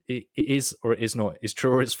 It is or it is not. It's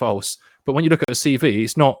true or it's false. But when you look at a CV,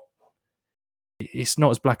 it's not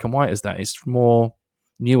as black and white as that. It's more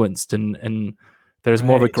nuanced and there's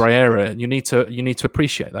more of a grey area. And you need to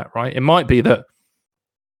appreciate that, right? It might be that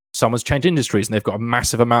someone's changed industries and they've got a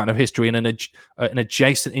massive amount of history in an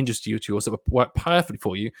adjacent industry to yours that would work perfectly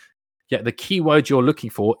for you, yet the keyword you're looking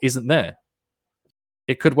for isn't there.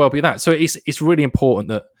 It could well be that. So it's really important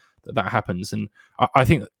that happens. And I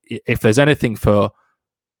think if there's anything for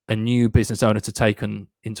a new business owner to take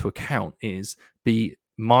into account is be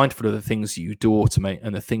mindful of the things that you do automate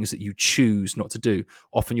and the things that you choose not to do.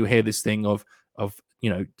 Often you hear this thing of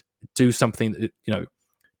do something that,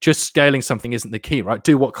 just scaling something isn't the key, right?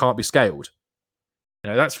 Do what can't be scaled.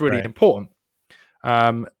 That's really important.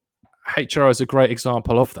 HR is a great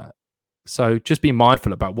example of that. So just be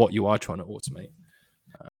mindful about what you are trying to automate.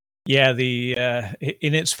 Yeah, and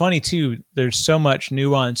it's funny too, there's so much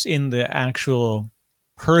nuance in the actual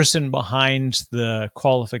person behind the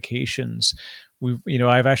qualifications.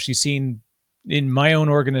 I've actually seen in my own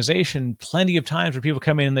organization plenty of times where people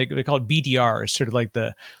come in and they call it BDRs, sort of like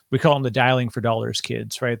we call them the dialing for dollars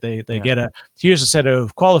kids, right? They get here's a set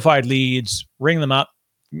of qualified leads, ring them up,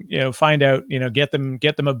 find out, get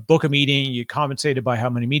them a book a meeting, you compensated by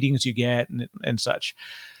how many meetings you get and such.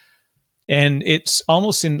 And it's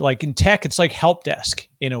almost in tech, it's like help desk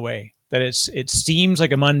in a way, that it seems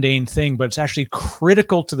like a mundane thing, but it's actually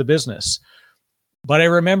critical to the business. But I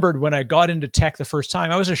remembered when I got into tech the first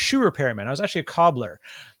time, I was a shoe repairman. I was actually a cobbler.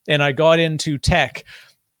 And I got into tech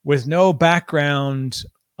with no background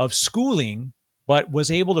of schooling, but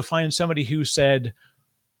was able to find somebody who said,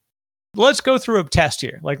 let's go through a test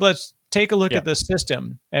here. Let's take a look at the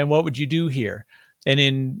system and what would you do here?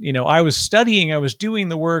 And I was studying, I was doing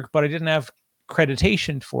the work, but I didn't have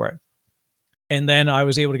accreditation for it. And then I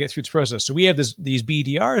was able to get through this process. So we have these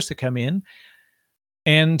BDRs that come in,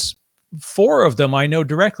 and 4 of them I know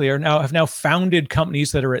directly have now founded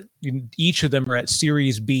companies that are each of them are at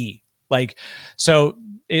Series B. So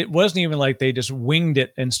it wasn't even like they just winged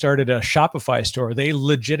it and started a Shopify store. They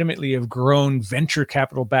legitimately have grown venture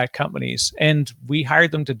capital backed companies, and we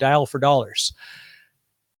hired them to dial for dollars.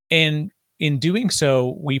 And in doing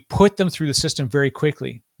so, we put them through the system very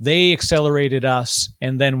quickly. They accelerated us,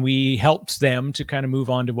 and then we helped them to kind of move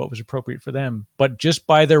on to what was appropriate for them. But just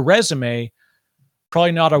by their resume,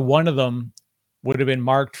 probably not a one of them would have been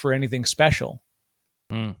marked for anything special.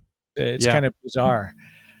 It's kind of bizarre.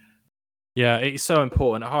 Yeah, it's so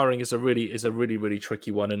important. Hiring is a really tricky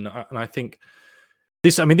one, and I think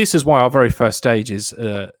this. I mean, this is why our very first stage is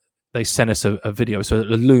they sent us a video. So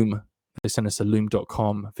the Loom, they sent us a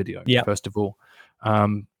Loom.com video first of all,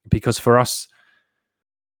 because for us,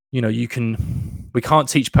 we can't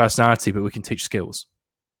teach personality, but we can teach skills.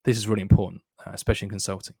 This is really important, especially in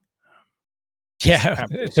consulting. Yeah.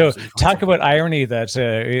 So talk about irony that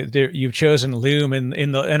you've chosen Loom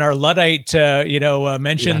in our Luddite,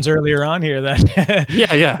 mentions earlier on here. That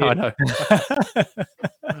I know.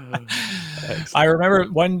 I remember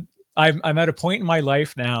I'm at a point in my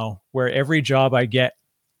life now where every job I get,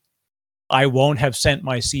 I won't have sent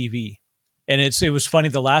my CV. And it was funny.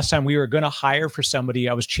 The last time we were going to hire for somebody,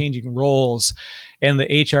 I was changing roles, and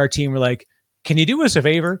the HR team were like, "Can you do us a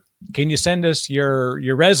favor? Can you send us your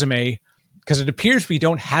resume? Because it appears we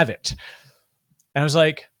don't have it." And I was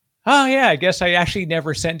like, "Oh yeah, I guess I actually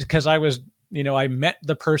never sent," because I was, I met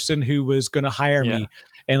the person who was going to hire me,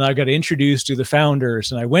 and I got introduced to the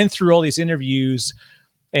founders, and I went through all these interviews,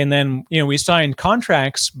 and then we signed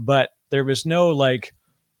contracts, but there was no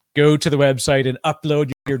go to the website and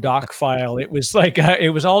upload your doc file. It was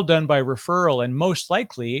it was all done by referral, and most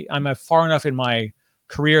likely I'm far enough in my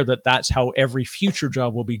career that that's how every future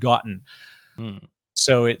job will be gotten.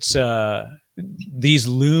 So it's these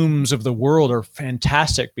Looms of the world are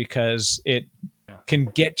fantastic because it can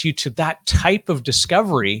get you to that type of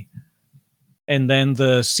discovery, and then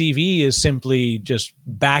the CV is simply just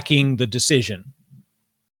backing the decision.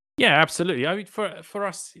 Yeah, absolutely. I mean, for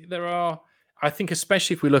us, there are. I think,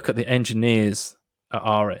 especially if we look at the engineers at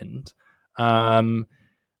our end,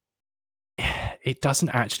 it doesn't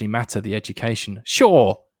actually matter the education.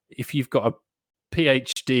 Sure, if you've got a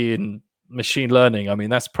PhD in machine learning, I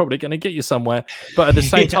mean, that's probably going to get you somewhere. But at the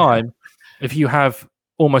same time, if you have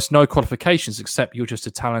almost no qualifications except you're just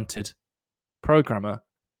a talented programmer,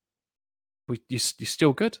 you're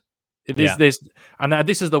still good. This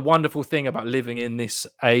is the wonderful thing about living in this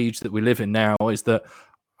age that we live in now, is that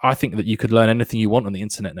I think that you could learn anything you want on the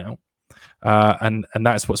internet now. And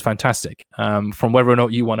that's what's fantastic. From whether or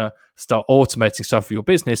not you want to start automating stuff for your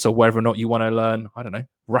business, or whether or not you want to learn, I don't know,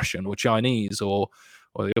 Russian or Chinese, or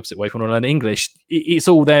the opposite way, if you want to learn English, it's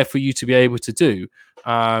all there for you to be able to do.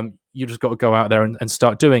 You just got to go out there and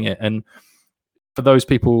start doing it. And for those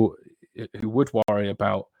people who would worry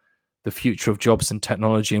about the future of jobs and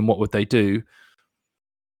technology and what would they do,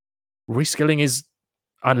 reskilling is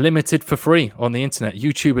unlimited for free on the internet.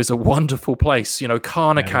 YouTube is a wonderful place.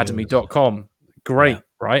 KhanAcademy.com, great,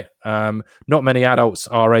 right? Not many adults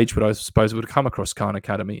our age would, I suppose, would come across Khan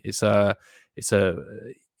Academy. It's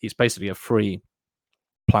basically a free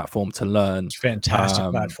platform to learn. It's a fantastic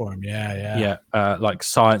platform. Like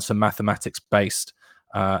science and mathematics based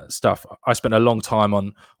stuff. I spent a long time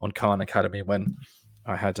on Khan Academy when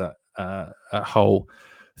I had a whole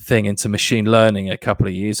thing into machine learning a couple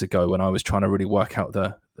of years ago, when I was trying to really work out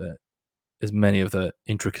the as many of the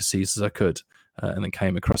intricacies as I could, and then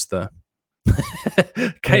came across the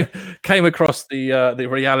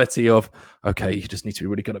reality of, okay, you just need to be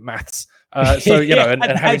really good at maths. And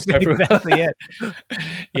having to go through exactly it.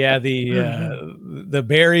 Yeah, the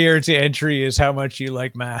barrier to entry is how much you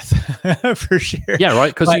like math, for sure. Yeah,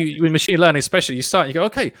 right. Because you in machine learning, especially, you go,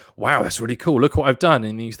 okay, wow, that's really cool. Look what I've done,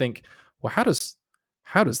 and you think, well, how does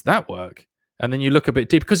that work? And then you look a bit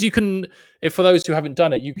deep, because you can, if for those who haven't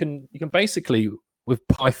done it, you can basically, with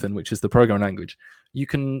Python, which is the programming language, you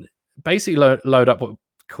can basically load up what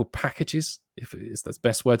called packages, if it's the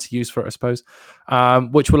best word to use for it, I suppose,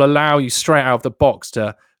 which will allow you straight out of the box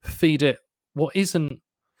to feed it what isn't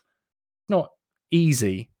not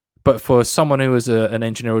easy, but for someone who is an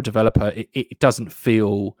engineer or developer, it doesn't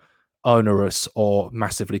feel onerous or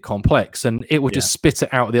massively complex, and it will just spit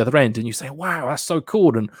it out at the other end, and you say, wow, that's so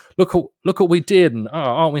cool, and look what we did, and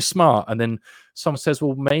aren't we smart? And then someone says,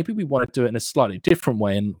 well, maybe we want to do it in a slightly different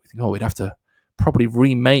way, and we think, we'd have to probably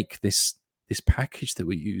remake this package that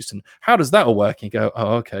we used, and how does that all work? And you go,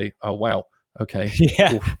 oh, okay, oh wow, okay,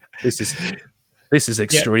 oof, this is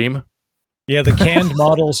extreme. Yeah, the canned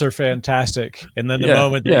models are fantastic, and then the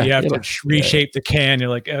moment that you have to reshape the can, you're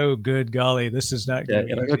like, oh, good golly, this is not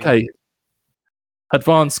good. Okay,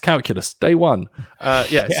 advanced calculus, day one.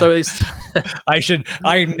 So it's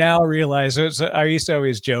I now realize I used to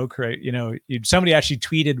always joke, right? Somebody actually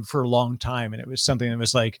tweeted for a long time, and it was something that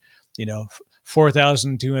was like,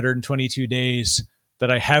 4,222 days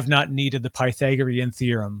that I have not needed the Pythagorean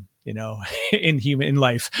theorem, in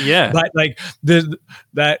life. Yeah. But like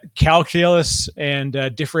that calculus and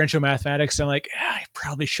differential mathematics, I'm like, I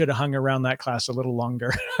probably should have hung around that class a little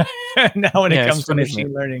longer. Now when it comes to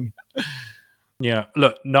machine learning. Yeah,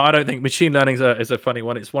 look, no, I don't think machine learning is a funny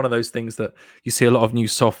one. It's one of those things that you see a lot of new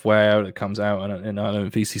software that comes out, and I know in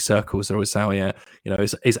VC circles they're always saying, yeah,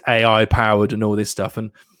 it's AI powered and all this stuff. And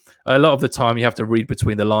a lot of the time you have to read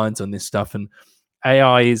between the lines on this stuff. And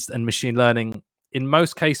AI and machine learning, in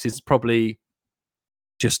most cases, probably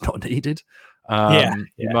just not needed.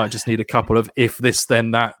 You might just need a couple of if this then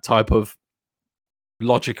that type of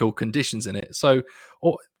logical conditions in it. So,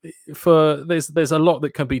 there's a lot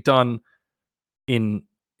that can be done in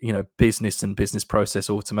business and business process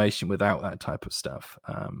automation without that type of stuff.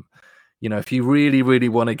 If you really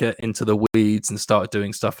want to get into the weeds and start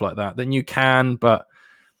doing stuff like that, then you can, but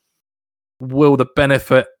will the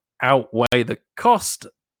benefit outweigh the cost?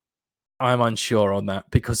 I'm unsure on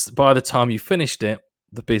that, because by the time you finished it,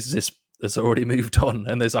 the business has already moved on,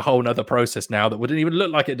 and there's a whole nother process now that wouldn't even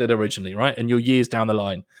look like it did originally, right? And you're years down the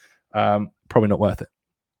line. Probably not worth it.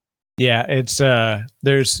 Yeah, it's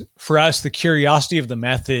there's, for us, the curiosity of the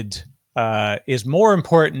method is more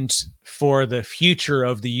important for the future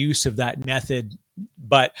of the use of that method.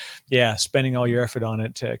 But yeah, spending all your effort on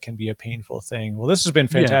it can be a painful thing. Well, this has been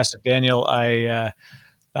fantastic, Daniel. I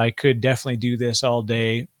could definitely do this all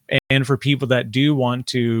day. And for people that do want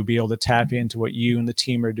to be able to tap into what you and the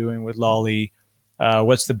team are doing with Lolly,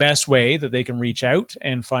 what's the best way that they can reach out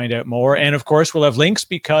and find out more? And of course, we'll have links,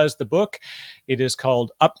 because the book, it is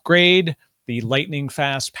called Upgrade: The Lightning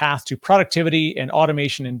Fast Path to Productivity and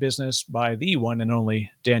Automation in Business by the one and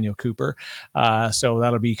only Daniel Cooper. So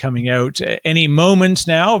that'll be coming out any moment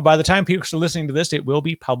now. By the time people are listening to this, it will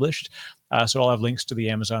be published. So I'll have links to the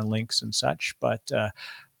Amazon links and such. But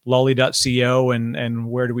lolly.co, and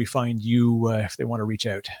where do we find you if they want to reach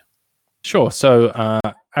out? Sure. So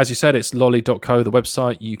as you said, it's lolly.co, the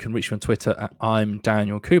website. You can reach me on Twitter at I'm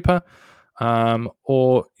Daniel Cooper,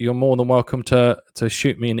 or you're more than welcome to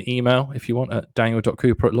shoot me an email if you want at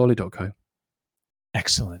daniel.cooper@lolly.co.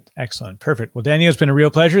 Excellent. Perfect. Well, Daniel, it's been a real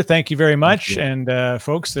pleasure. Thank you very much. And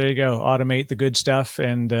folks, there you go. Automate the good stuff,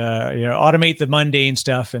 and automate the mundane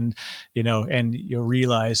stuff, and and you'll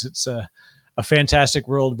realize it's a fantastic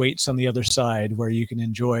world waits on the other side, where you can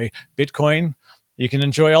enjoy Bitcoin. You can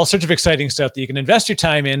enjoy all sorts of exciting stuff that you can invest your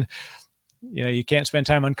time in. You can't spend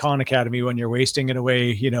time on Khan Academy when you're wasting it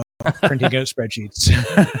away, printing out spreadsheets.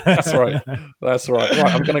 That's right.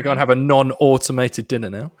 Right, I'm going to go and have a non-automated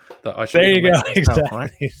dinner now. There you go.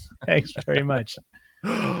 Exactly. Thanks very much.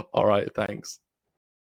 All right. Thanks.